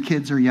love it when your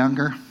kids are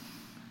younger?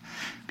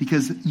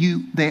 Because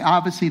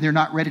they're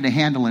not ready to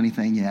handle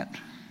anything yet.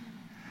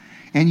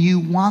 And you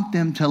want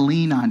them to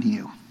lean on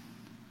you.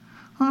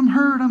 I'm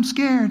hurt, I'm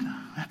scared.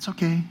 That's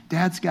okay.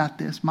 Dad's got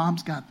this,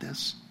 Mom's got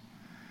this.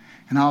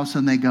 And all of a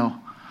sudden they go,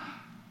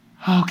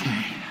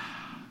 okay.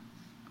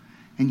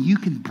 And you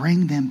can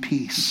bring them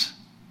peace.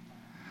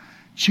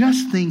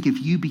 Just think if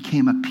you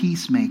became a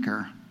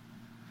peacemaker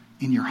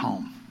in your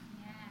home.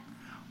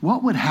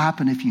 What would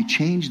happen if you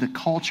changed the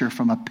culture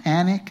from a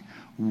panic,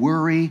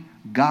 worry,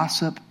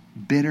 gossip,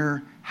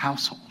 bitter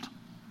household?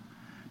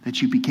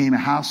 That you became a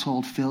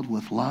household filled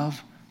with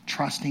love,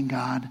 trusting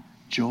God,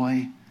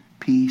 joy,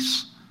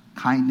 peace,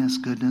 kindness,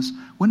 goodness.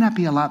 Wouldn't that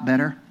be a lot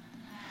better?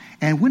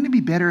 And wouldn't it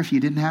be better if you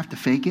didn't have to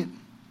fake it?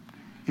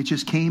 It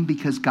just came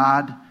because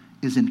God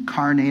is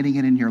incarnating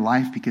it in your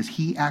life because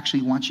he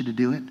actually wants you to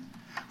do it.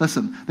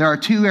 Listen, there are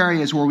two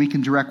areas where we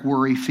can direct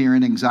worry, fear,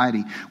 and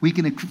anxiety. We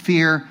can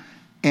fear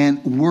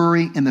and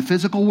worry in the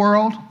physical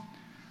world.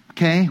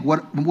 Okay,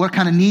 what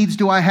kind of needs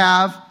do I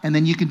have? And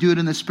then you can do it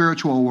in the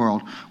spiritual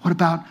world. What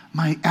about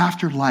my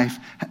afterlife?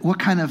 What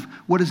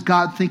does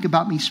God think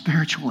about me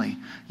spiritually?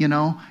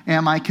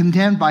 Am I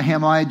condemned by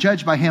him? Am I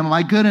judged by him? Am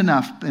I good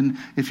enough? And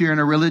if you're in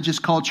a religious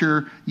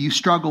culture, you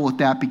struggle with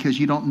that because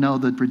you don't know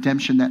the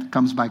redemption that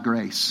comes by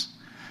grace.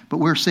 But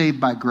we're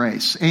saved by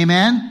grace.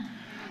 Amen?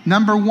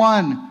 Number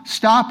 1,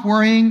 stop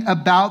worrying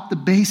about the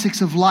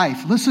basics of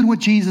life. Listen what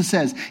Jesus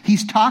says.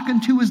 He's talking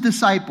to his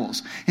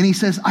disciples and he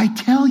says, I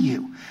tell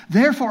you,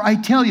 therefore I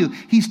tell you.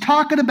 He's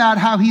talking about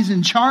how he's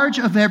in charge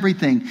of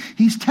everything.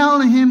 He's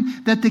telling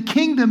him that the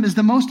kingdom is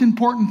the most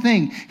important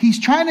thing. He's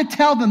trying to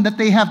tell them that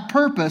they have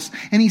purpose.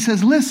 And he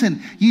says,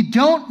 listen, you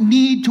don't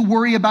need to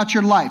worry about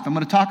your life. I'm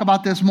going to talk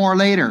about this more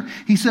later.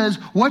 He says,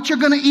 what you're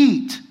going to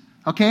eat.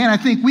 Okay, and I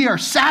think we are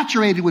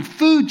saturated with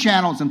food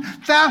channels and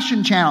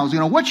fashion channels.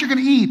 What you're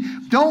going to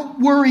eat,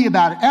 don't worry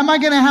about it. Am I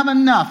going to have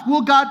enough?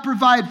 Will God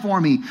provide for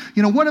me?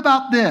 What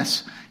about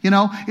this?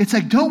 It's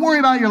like, don't worry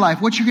about your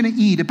life, what you're going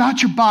to eat,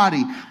 about your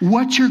body,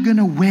 what you're going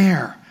to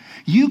wear.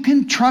 You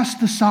can trust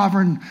the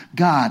sovereign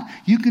God.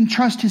 You can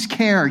trust his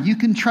care. You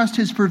can trust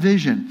his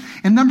provision.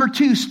 And number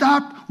 2,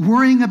 stop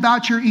worrying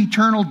about your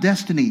eternal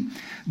destiny.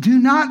 Do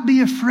not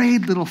be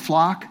afraid, little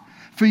flock.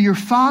 For your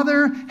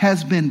Father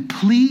has been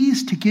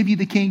pleased to give you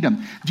the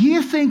kingdom. Do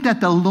you think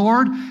that the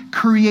Lord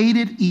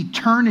created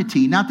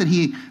eternity? Not that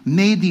he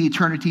made the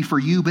eternity for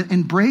you, but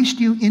embraced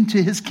you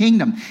into his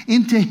kingdom,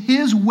 into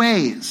his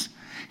ways,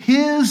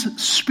 his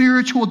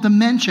spiritual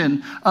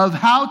dimension of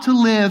how to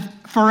live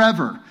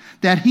forever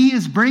that he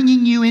is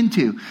bringing you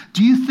into.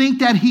 Do you think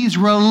that he's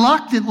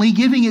reluctantly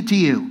giving it to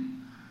you?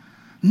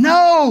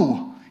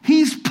 No.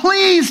 He's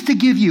pleased to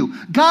give you.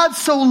 God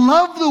so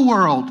loved the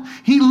world.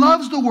 He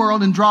loves the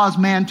world and draws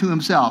man to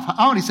himself.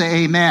 I want to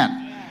say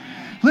amen.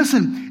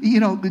 Listen,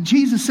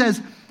 Jesus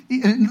says,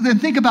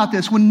 and think about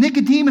this. When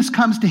Nicodemus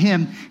comes to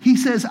him, he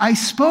says, I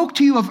spoke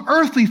to you of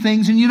earthly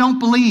things and you don't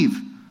believe.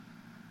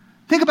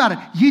 Think about it.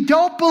 You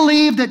don't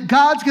believe that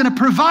God's going to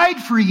provide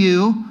for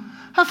you.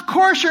 Of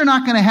course you're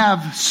not going to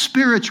have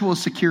spiritual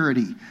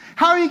security.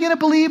 How are you going to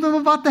believe him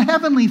about the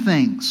heavenly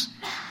things?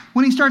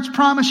 When he starts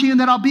promising you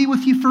that I'll be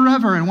with you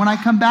forever, and when I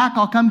come back,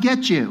 I'll come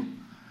get you.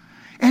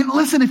 And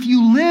listen, if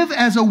you live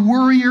as a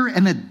worrier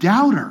and a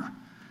doubter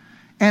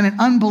and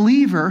an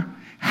unbeliever,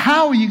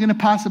 how are you going to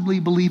possibly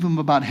believe him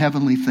about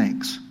heavenly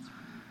things?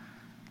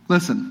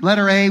 Listen,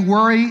 letter A,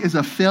 worry is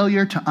a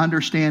failure to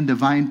understand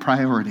divine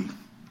priority.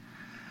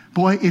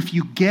 Boy, if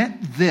you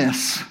get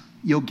this,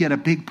 you'll get a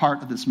big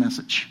part of this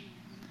message.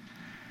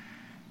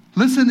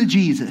 Listen to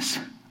Jesus.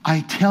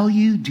 I tell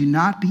you, do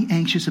not be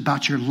anxious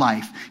about your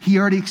life. He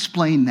already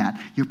explained that.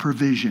 Your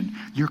provision,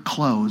 your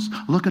clothes.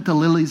 Look at the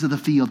lilies of the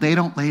field. They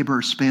don't labor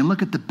or spin.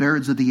 Look at the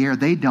birds of the air.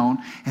 They don't.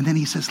 And then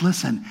he says,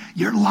 listen,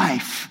 your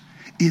life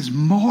is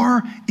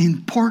more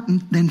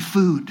important than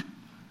food.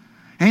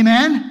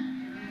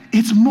 Amen?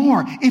 It's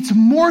more. It's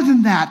more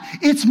than that.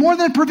 It's more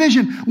than a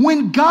provision.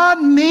 When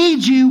God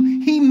made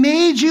you, he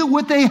made you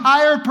with a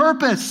higher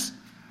purpose.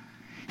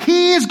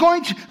 He is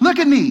going to, look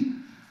at me.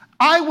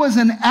 I was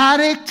an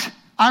addict.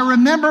 I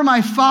remember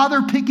my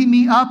father picking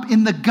me up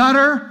in the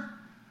gutter,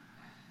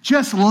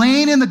 just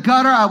laying in the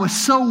gutter. I was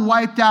so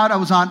wiped out. I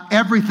was on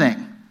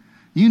everything.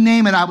 You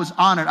name it, I was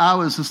on it. I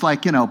was just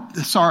like,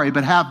 sorry,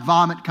 but have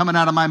vomit coming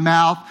out of my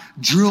mouth,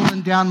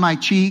 drooling down my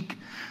cheek.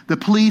 The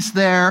police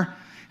there.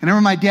 And I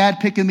remember my dad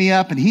picking me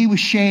up, and he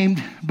was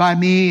shamed by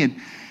me and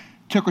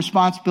took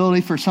responsibility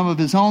for some of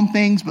his own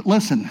things. But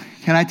listen,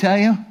 can I tell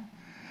you?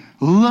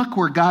 Look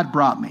where God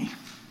brought me.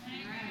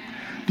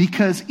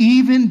 Because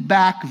even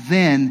back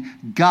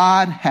then,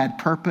 God had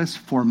purpose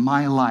for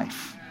my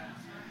life.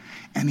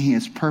 And he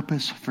has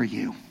purpose for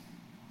you.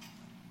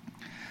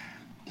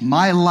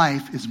 My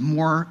life is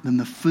more than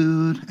the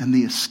food and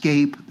the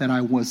escape that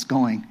I was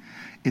going.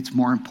 It's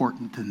more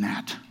important than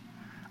that.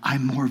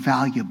 I'm more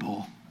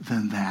valuable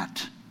than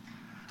that.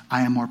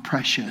 I am more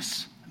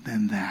precious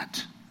than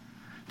that.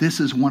 This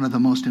is one of the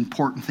most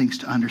important things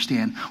to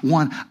understand.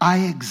 One,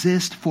 I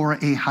exist for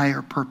a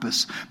higher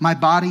purpose. My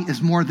body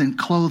is more than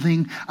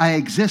clothing. I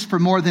exist for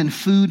more than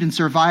food and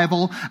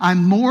survival.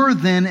 I'm more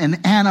than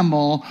an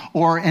animal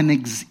or an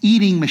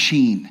eating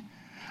machine.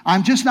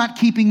 I'm just not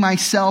keeping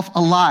myself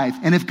alive.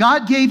 And if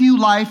God gave you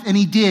life, and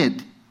he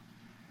did,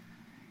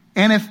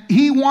 and if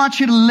he wants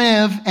you to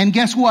live, and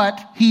guess what?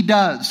 He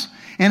does.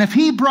 And if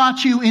he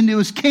brought you into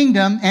his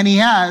kingdom, and he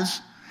has,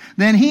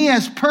 then he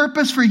has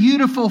purpose for you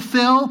to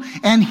fulfill,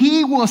 and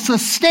he will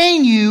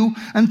sustain you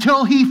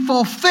until he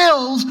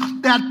fulfills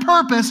that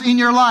purpose in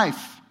your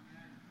life.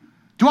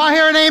 Do I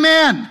hear an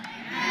amen?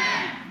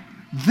 Amen.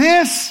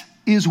 This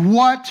is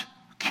what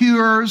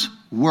cures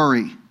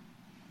worry.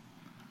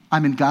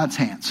 I'm in God's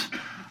hands.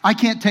 I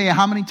can't tell you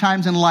how many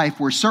times in life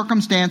where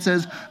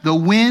circumstances, the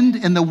wind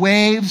and the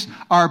waves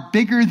are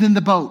bigger than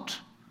the boat.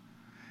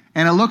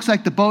 And it looks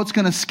like the boat's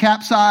going to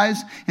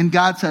capsize, and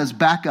God says,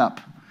 back up.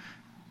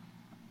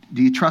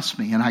 Do you trust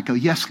me? And I go,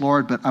 yes,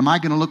 Lord, but am I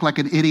going to look like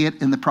an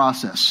idiot in the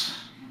process?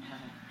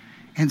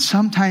 And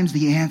sometimes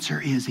the answer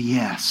is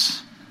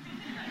yes.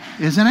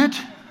 Isn't it?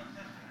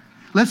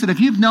 Listen, if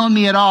you've known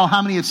me at all,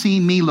 how many have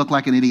seen me look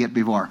like an idiot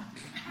before?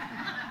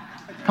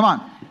 Come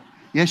on.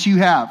 Yes, you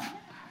have.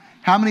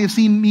 How many have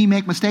seen me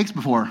make mistakes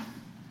before?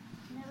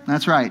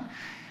 That's right.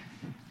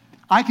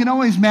 I can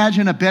always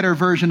imagine a better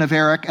version of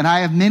Eric, and I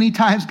have many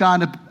times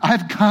gone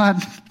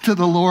to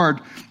the Lord.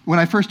 When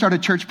I first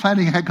started church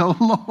planting, I go,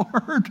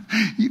 Lord,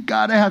 you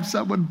got to have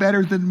someone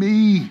better than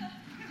me.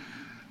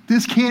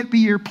 This can't be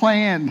your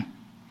plan.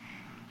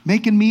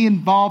 Making me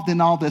involved in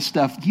all this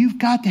stuff. You've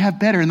got to have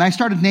better. And I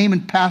started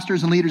naming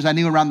pastors and leaders I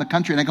knew around the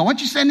country. And I go, why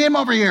don't you send him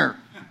over here?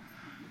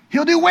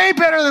 He'll do way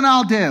better than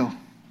I'll do.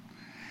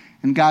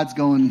 And God's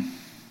going,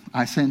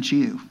 I sent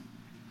you.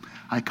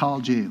 I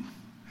called you.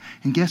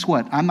 And guess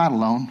what? I'm not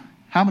alone.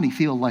 How many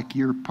feel like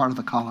you're part of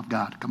the call of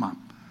God? Come on.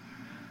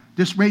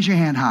 Just raise your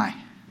hand high.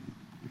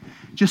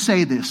 Just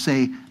say this.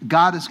 Say,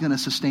 God is going to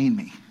sustain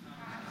me.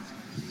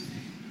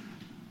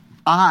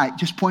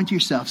 Just point to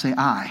yourself. Say,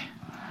 I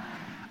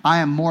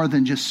am more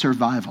than just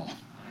survival.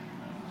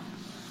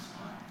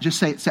 Just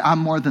say, I'm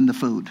more than the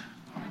food.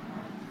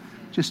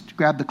 Just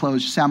grab the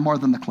clothes. Just say, I'm more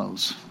than the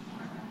clothes.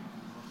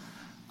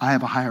 I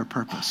have a higher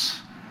purpose.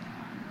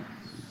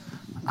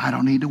 I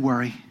don't need to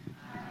worry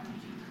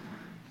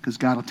because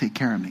God will take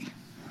care of me.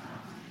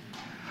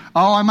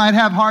 Oh, I might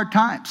have hard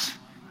times.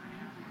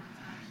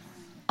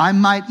 I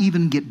might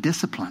even get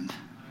disciplined.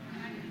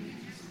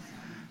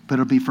 But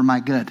it'll be for my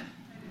good.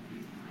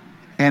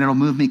 And it'll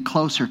move me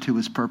closer to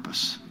his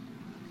purpose.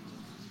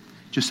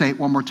 Just say it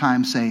one more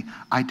time. Say,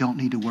 I don't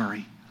need to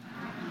worry.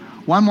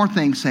 One more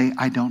thing. Say,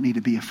 I don't need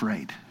to be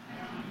afraid.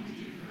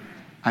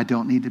 I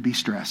don't need to be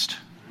stressed.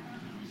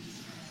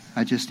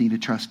 I just need to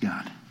trust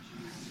God.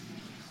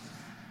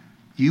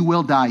 You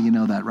will die, you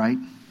know that, right?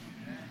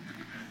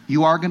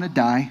 You are going to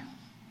die.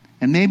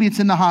 And maybe it's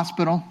in the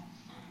hospital.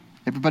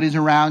 Everybody's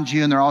around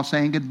you and they're all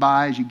saying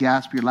goodbye as you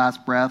gasp your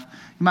last breath.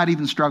 You might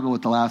even struggle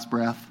with the last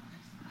breath.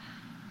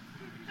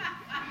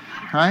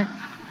 Right?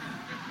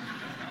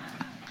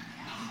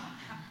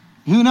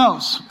 Who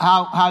knows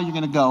how you're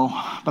going to go.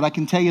 But I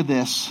can tell you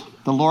this.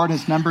 The Lord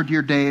has numbered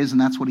your days,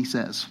 and that's what he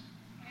says.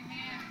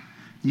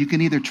 You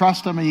can either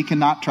trust him or you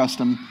cannot trust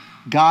him.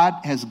 God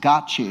has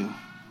got you.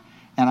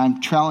 And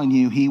I'm telling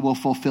you, he will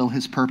fulfill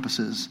his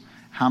purposes.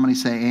 How many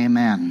say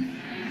amen?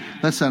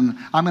 Listen,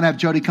 I'm going to have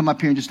Jody come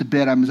up here in just a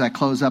bit. As I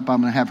close up,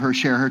 I'm going to have her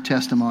share her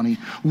testimony.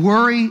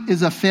 Worry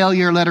is a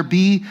failure, letter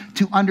B,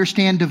 to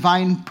understand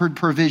divine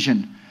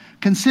provision.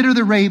 Consider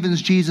the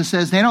ravens, Jesus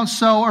says. They don't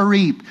sow or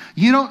reap.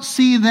 You don't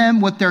see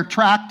them with their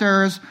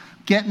tractors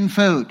getting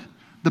food.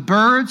 The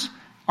birds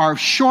are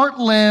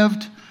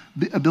short-lived,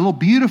 a little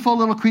beautiful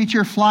little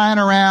creature flying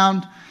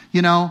around,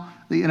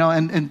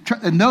 and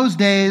in those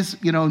days,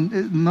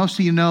 most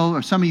of you know,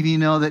 or some of you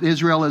know, that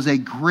Israel is a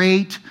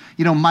great,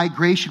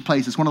 migration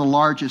place. It's one of the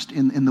largest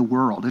in the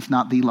world, if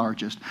not the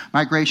largest.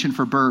 Migration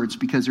for birds,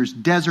 because there's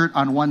desert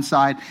on one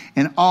side,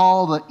 and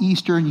all the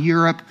Eastern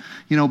Europe,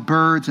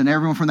 birds and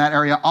everyone from that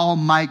area all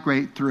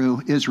migrate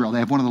through Israel. They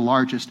have one of the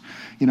largest,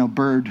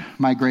 bird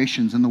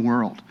migrations in the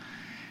world.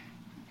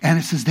 And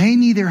it says they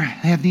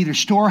have neither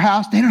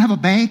storehouse, they don't have a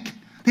bank,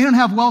 they don't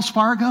have Wells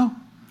Fargo.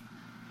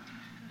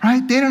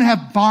 Right? They don't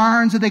have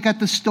barns that they got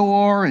to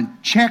store and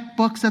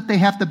checkbooks that they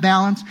have to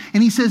balance.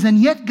 And he says, and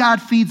yet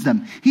God feeds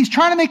them. He's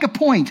trying to make a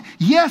point.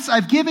 Yes,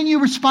 I've given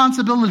you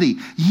responsibility.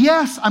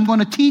 Yes, I'm going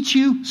to teach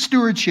you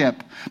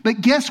stewardship.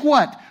 But guess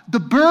what? The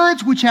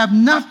birds which have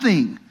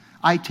nothing,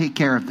 I take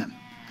care of them.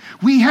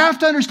 We have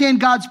to understand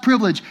God's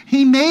privilege.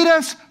 He made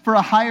us for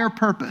a higher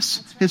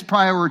purpose, his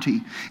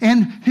priority,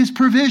 and his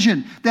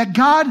provision, that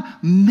God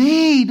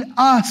made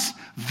us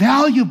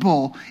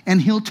valuable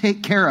and he'll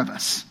take care of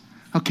us.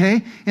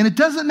 Okay? And it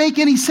doesn't make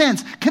any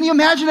sense. Can you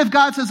imagine if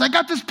God says, I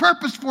got this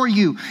purpose for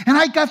you, and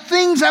I got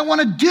things I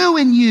want to do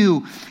in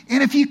you,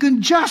 and if you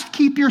can just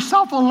keep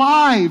yourself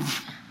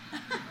alive,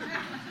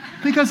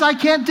 because I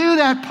can't do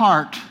that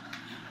part.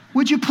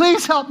 Would you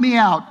please help me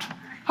out?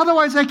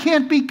 Otherwise, I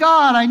can't be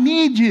God. I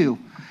need you.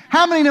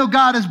 How many know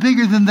God is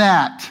bigger than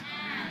that?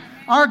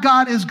 Our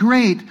God is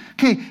great.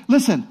 Okay,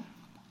 listen.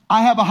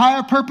 I have a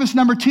higher purpose.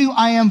 Number 2,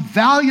 I am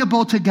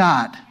valuable to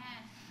God.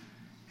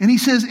 And he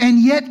says,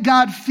 and yet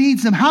God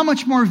feeds them. How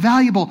much more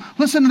valuable?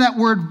 Listen to that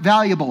word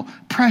valuable.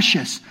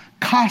 Precious,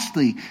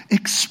 costly,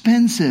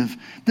 expensive.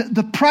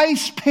 The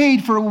price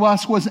paid for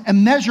us was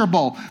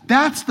immeasurable.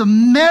 That's the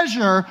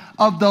measure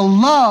of the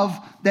love,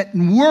 that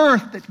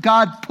worth that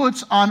God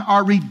puts on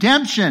our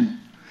redemption.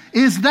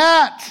 Is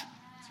that?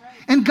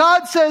 And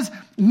God says,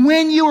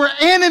 when you were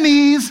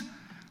enemies,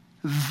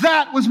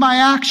 that was my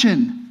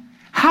action.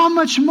 How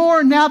much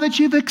more now that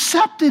you've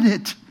accepted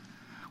it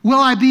will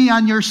I be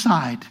on your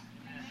side?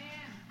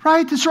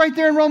 Right? It's right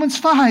there in Romans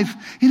 5.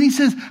 And he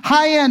says,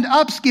 high-end,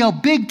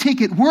 upscale, big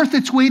ticket, worth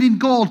its weight in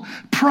gold,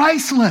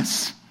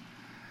 priceless.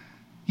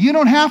 You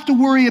don't have to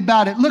worry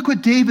about it. Look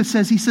what David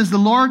says. He says, the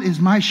Lord is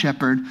my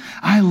shepherd.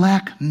 I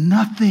lack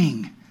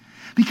nothing.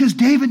 Because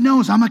David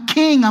knows I'm a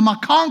king, I'm a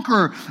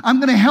conqueror. I'm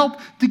going to help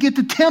to get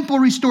the temple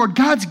restored.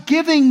 God's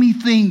giving me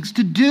things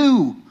to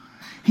do.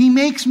 He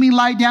makes me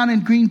lie down in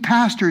green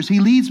pastures.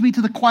 He leads me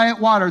to the quiet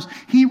waters.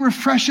 He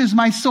refreshes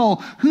my soul.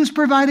 Who's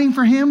providing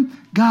for him?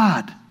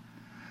 God.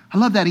 I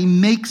love that. He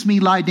makes me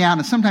lie down.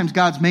 And sometimes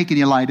God's making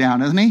you lie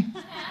down, isn't he?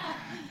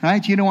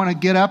 Right? You don't want to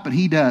get up, but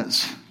he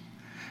does.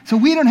 So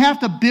we don't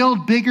have to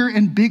build bigger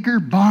and bigger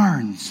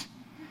barns,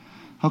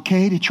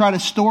 okay, to try to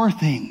store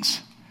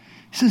things.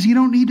 He says you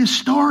don't need to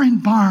store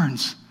in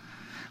barns.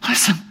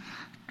 Listen,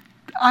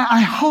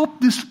 I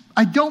hope this,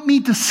 I don't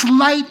mean to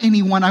slight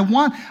anyone. I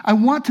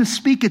want to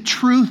speak a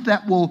truth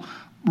that will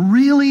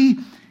really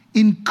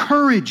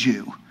encourage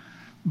you.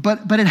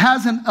 But it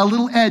has a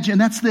little edge, and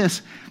that's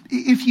this.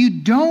 If you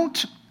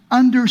don't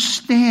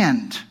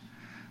understand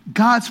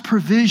God's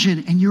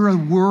provision and you're a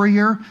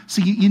worrier,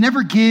 so you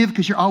never give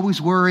because you're always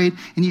worried,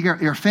 and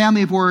you're a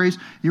family of worries,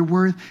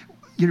 you're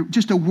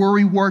just a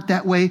worrywart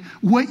that way.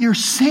 What you're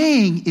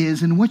saying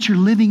is, and what you're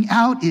living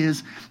out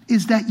is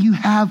that you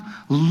have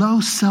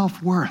low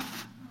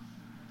self-worth.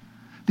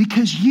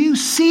 Because you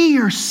see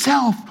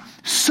yourself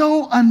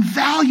so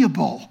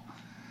unvaluable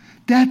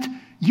that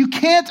you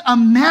can't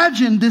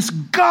imagine this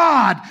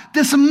God,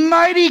 this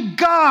mighty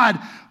God,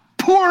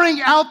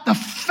 pouring out the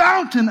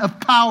fountain of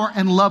power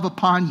and love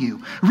upon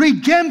you.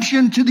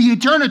 Redemption to the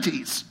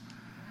eternities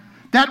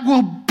that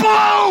will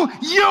blow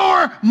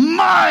your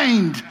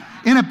mind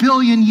in 1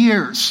 billion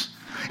years.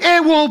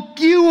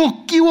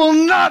 You will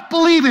not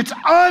believe. It's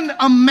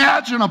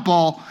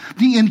unimaginable,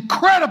 the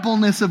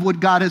incredibleness of what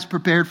God has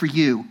prepared for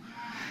you.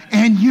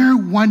 And you're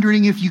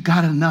wondering if you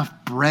got enough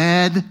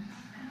bread.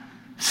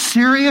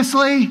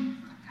 Seriously?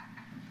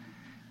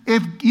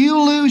 If you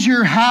lose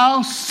your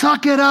house,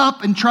 suck it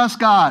up and trust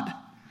God.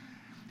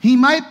 He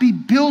might be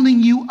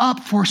building you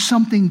up for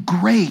something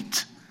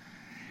great.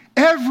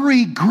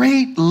 Every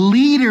great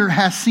leader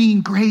has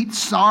seen great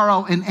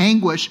sorrow and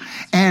anguish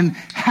and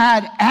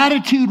had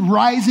attitude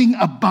rising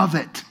above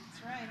it.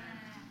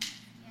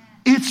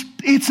 That's right.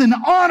 It's an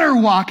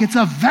honor walk. It's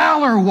a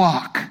valor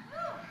walk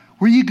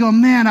where you go,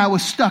 man, I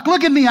was stuck.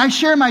 Look at me. I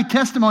share my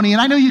testimony,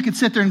 and I know you could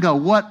sit there and go,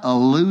 what a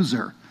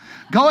loser.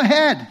 Go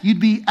ahead. You'd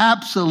be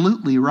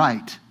absolutely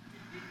right.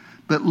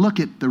 But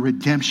look at the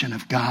redemption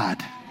of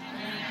God.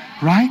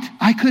 Right?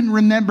 I couldn't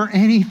remember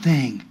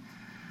anything.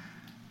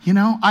 You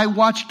know, I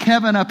watched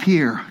Kevin up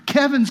here.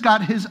 Kevin's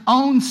got his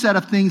own set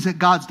of things that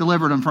God's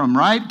delivered him from,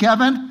 right,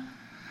 Kevin?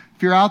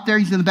 If you're out there,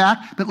 he's in the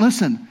back. But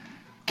listen,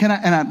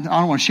 I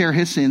don't want to share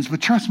his sins,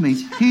 but trust me,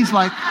 he's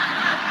like,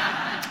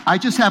 I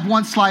just have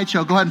one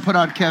slideshow. Go ahead and put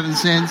out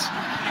Kevin's sins.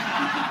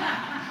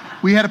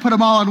 We had to put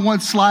them all on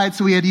one slide,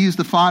 so we had to use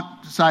the font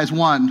size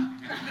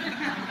 1.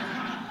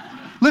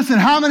 Listen,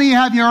 how many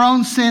have your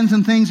own sins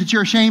and things that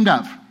you're ashamed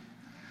of?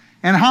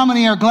 And how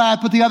many are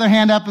glad? Put the other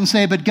hand up and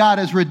say, but God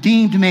has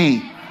redeemed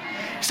me.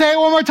 Say it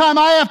one more time.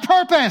 I have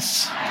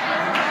purpose.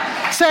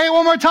 Say it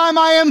one more time.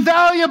 I am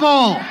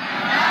valuable.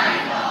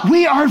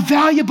 We are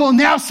valuable.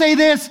 Now say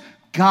this.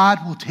 God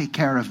will take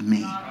care of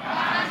me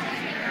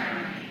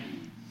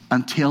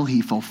until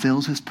he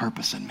fulfills his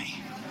purpose in me.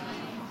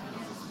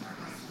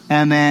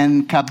 And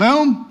then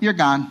kaboom, you're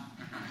gone.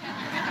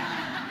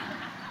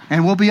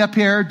 And we'll be up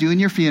here doing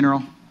your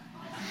funeral.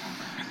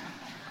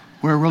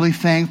 We're really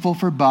thankful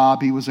for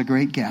Bob. He was a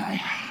great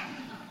guy.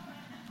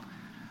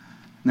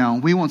 No,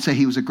 we won't say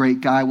he was a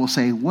great guy. We'll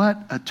say, what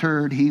a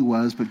turd he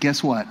was. But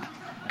guess what?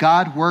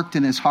 God worked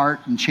in his heart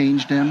and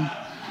changed him.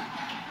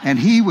 And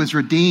he was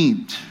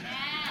redeemed.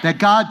 That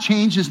God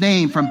changed his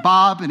name from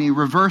Bob and he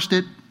reversed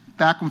it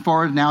back and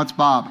forward. And now it's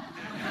Bob.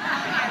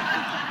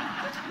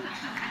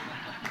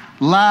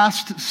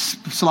 Last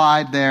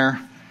slide there.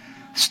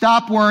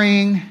 Stop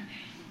worrying.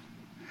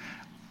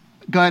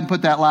 Go ahead and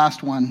put that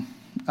last one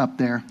up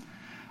there.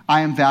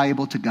 I am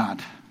valuable to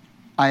God.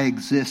 I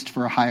exist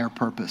for a higher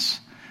purpose.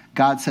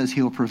 God says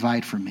he'll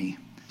provide for me.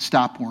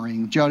 Stop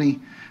worrying. Jody,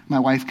 my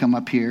wife, come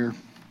up here.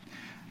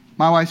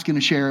 My wife's going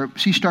to share.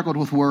 She struggled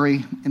with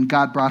worry, and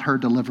God brought her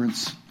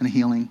deliverance and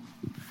healing.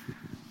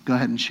 Go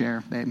ahead and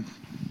share, babe.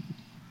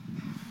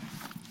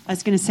 I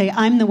was going to say,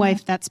 I'm the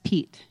wife. That's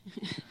Pete.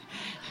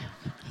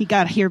 He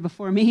got here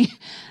before me.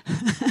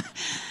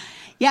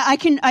 Yeah, I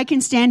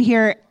can stand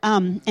here,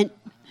 and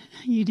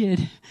you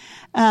did.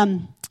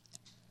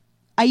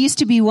 I used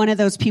to be one of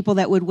those people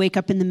that would wake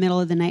up in the middle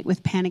of the night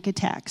with panic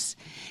attacks.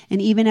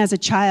 And even as a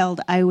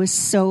child, I was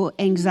so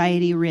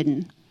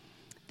anxiety-ridden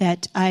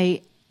that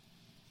I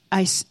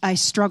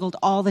struggled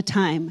all the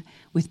time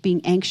with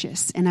being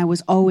anxious, and I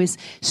was always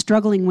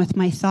struggling with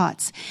my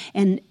thoughts.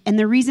 And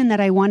the reason that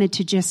I wanted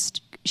to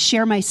just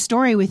share my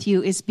story with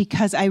you is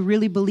because I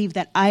really believe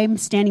that I'm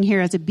standing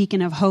here as a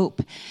beacon of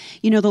hope.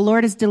 You know, the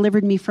Lord has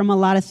delivered me from a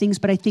lot of things,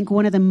 but I think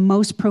one of the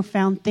most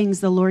profound things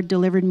the Lord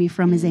delivered me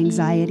from is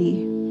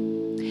anxiety.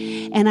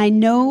 And I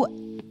know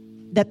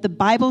that the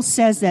Bible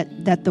says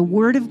that the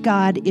Word of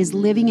God is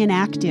living and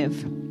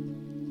active,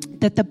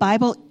 that the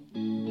Bible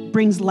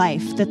brings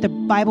life, that the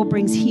Bible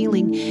brings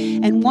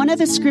healing. And one of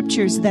the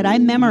scriptures that I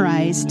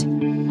memorized,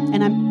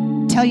 and I'm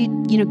tell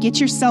you, get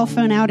your cell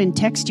phone out and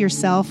text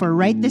yourself or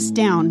write this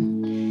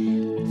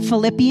down.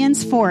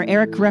 Philippians 4,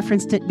 Eric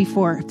referenced it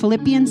before.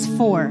 Philippians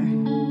 4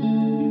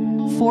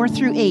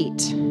 through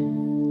 8.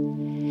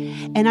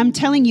 And I'm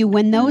telling you,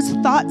 when those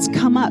thoughts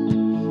come up,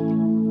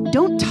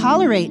 don't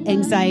tolerate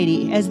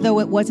anxiety as though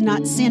it was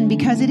not sin,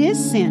 because it is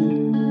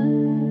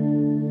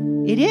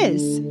sin. It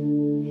is.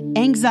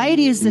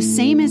 Anxiety is the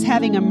same as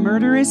having a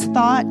murderous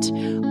thought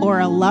or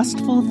a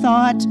lustful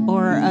thought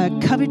or a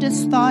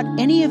covetous thought,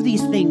 any of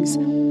these things.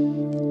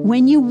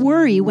 When you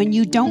worry, when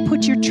you don't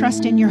put your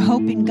trust and your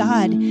hope in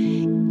God,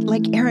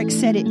 like Eric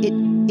said,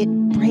 it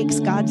breaks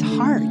God's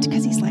heart,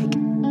 because he's like,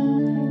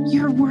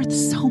 you're worth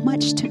so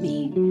much to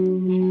me.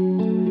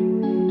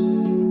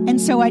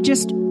 And so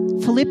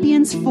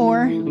Philippians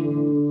 4,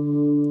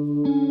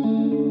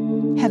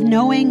 have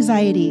no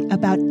anxiety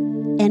about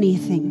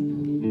anything,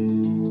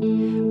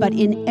 but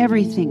in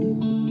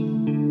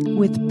everything,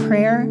 with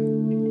prayer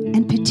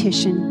and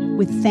petition,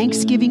 with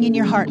thanksgiving in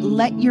your heart,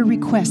 let your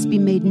requests be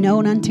made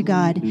known unto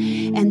God.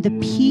 And the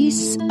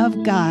peace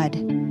of God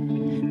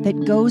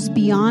that goes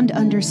beyond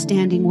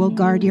understanding will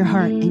guard your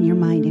heart and your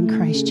mind in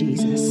Christ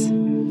Jesus.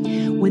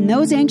 When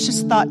those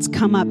anxious thoughts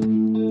come up,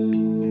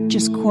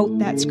 just quote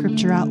that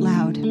scripture out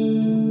loud.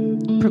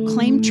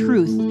 Proclaim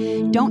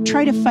truth. Don't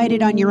try to fight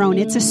it on your own.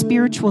 It's a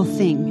spiritual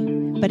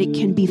thing, but it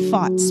can be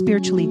fought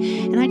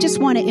spiritually. And I just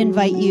want to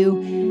invite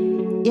you,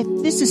 if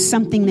this is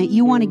something that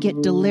you want to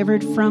get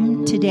delivered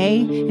from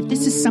today, if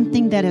this is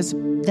something that has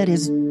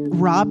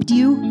robbed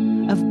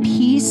you of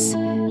peace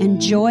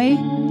and joy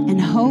and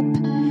hope,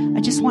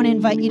 I just want to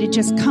invite you to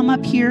just come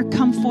up here,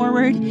 come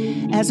forward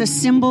as a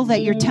symbol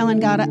that you're telling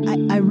God,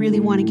 I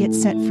really want to get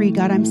set free.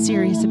 God, I'm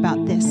serious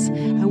about this.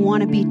 I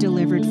want to be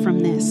delivered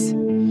from this.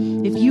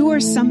 If you are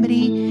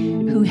somebody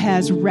who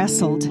has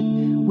wrestled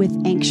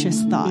with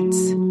anxious thoughts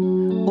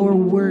or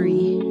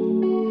worry,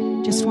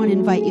 just want to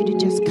invite you to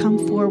just come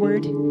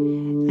forward.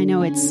 I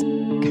know it's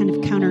kind of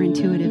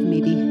counterintuitive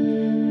maybe,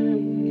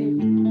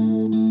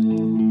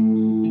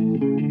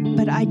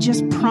 but I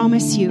just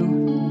promise you,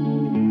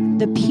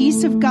 the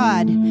peace of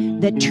God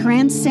that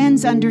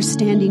transcends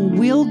understanding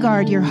will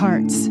guard your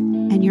hearts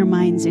and your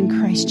minds in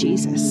Christ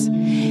Jesus.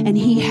 And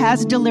he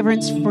has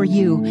deliverance for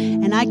you.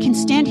 And I can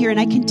stand here and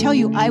I can tell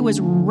you, I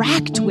was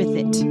racked with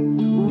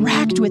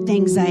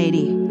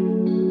anxiety.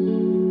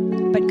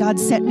 But God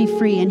set me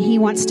free, and he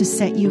wants to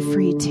set you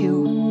free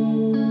too.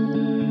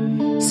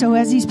 So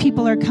as these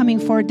people are coming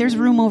forward, there's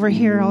room over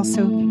here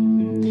also.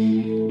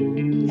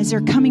 As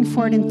they're coming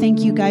forward, and thank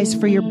you guys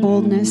for your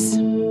boldness,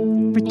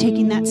 for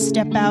taking that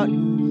step out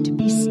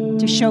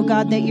to show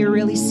God that you're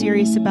really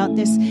serious about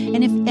this.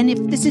 And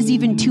if this is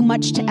even too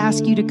much to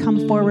ask you to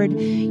come forward,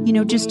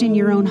 just in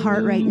your own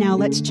heart right now,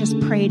 let's just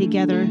pray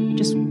together,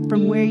 just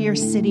from where you're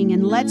sitting,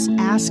 and let's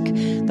ask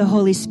the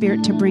Holy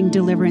Spirit to bring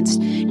deliverance.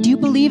 Do you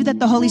believe that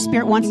the Holy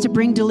Spirit wants to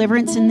bring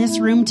deliverance in this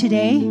room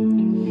today?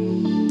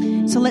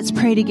 So let's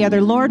pray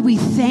together. Lord, we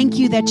thank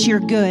you that you're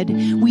good.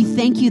 We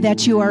thank you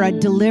that you are a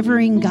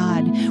delivering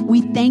God.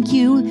 We thank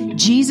you,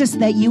 Jesus,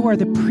 that you are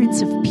the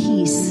Prince of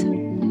Peace,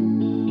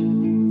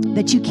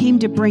 that you came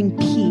to bring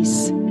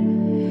peace.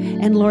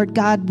 And Lord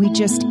God, we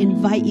just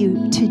invite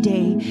you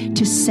today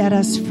to set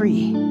us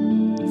free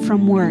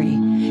from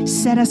worry.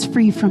 Set us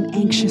free from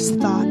anxious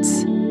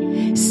thoughts.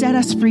 Set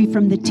us free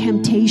from the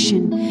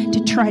temptation to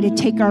try to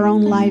take our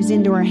own lives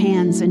into our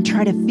hands and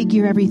try to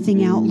figure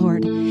everything out,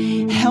 Lord.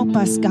 Help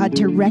us, God,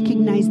 to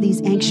recognize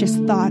these anxious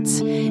thoughts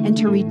and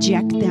to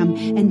reject them,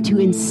 and to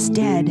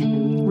instead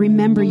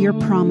remember your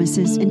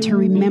promises and to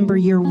remember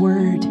your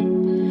word.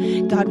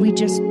 God, we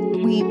just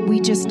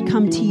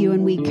come to you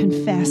and we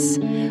confess,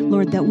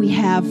 Lord, that we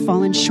have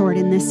fallen short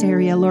in this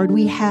area. Lord,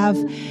 we have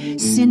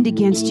sinned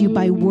against you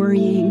by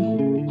worrying.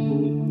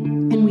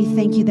 And we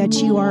thank you that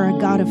you are a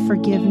God of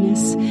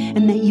forgiveness,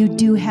 and that you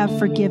do have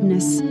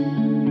forgiveness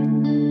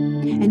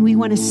And we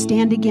want to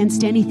stand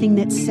against anything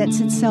that sets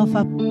itself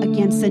up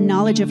against the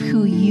knowledge of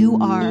who you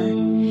are.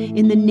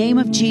 In the name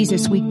of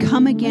Jesus, we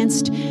come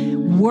against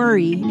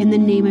worry in the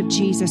name of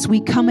Jesus.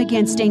 We come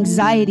against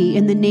anxiety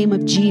in the name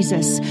of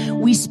Jesus.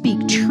 We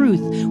speak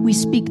truth. We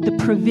speak the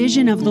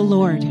provision of the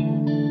Lord.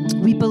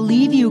 We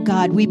believe you,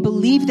 God. We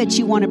believe that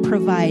you want to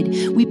provide.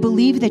 We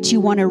believe that you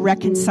want to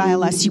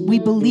reconcile us. We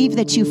believe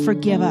that you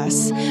forgive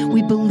us.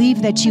 We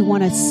believe that you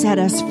want to set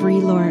us free,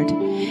 Lord.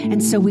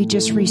 And so we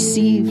just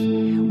receive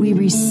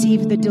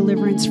the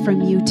deliverance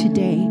from you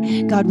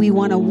today. God, we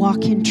want to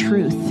walk in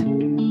truth.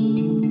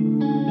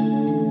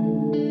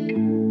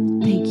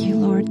 Thank you,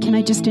 Lord. Can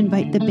I just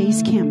invite the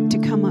base camp to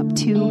come up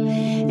too?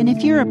 And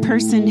if you're a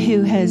person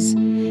who has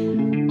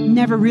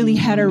never really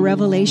had a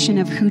revelation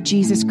of who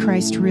Jesus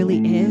Christ really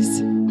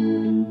is,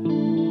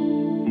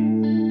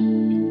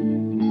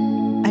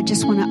 I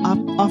just want to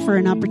offer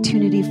an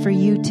opportunity for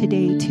you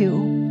today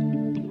to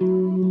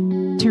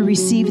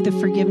receive the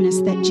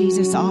forgiveness that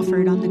Jesus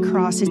offered on the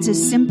cross. It's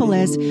as simple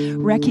as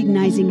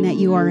recognizing that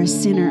you are a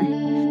sinner,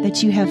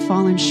 that you have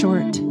fallen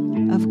short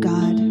of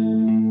God,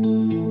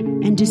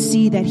 and to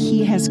see that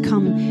he has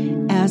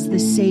come as the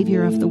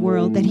Savior of the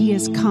world, that he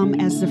has come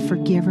as the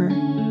forgiver.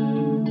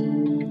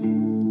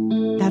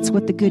 That's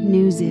what the good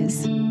news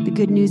is. The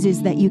good news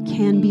is that you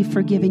can be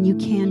forgiven, you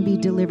can be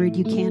delivered,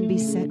 you can be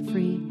set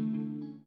free.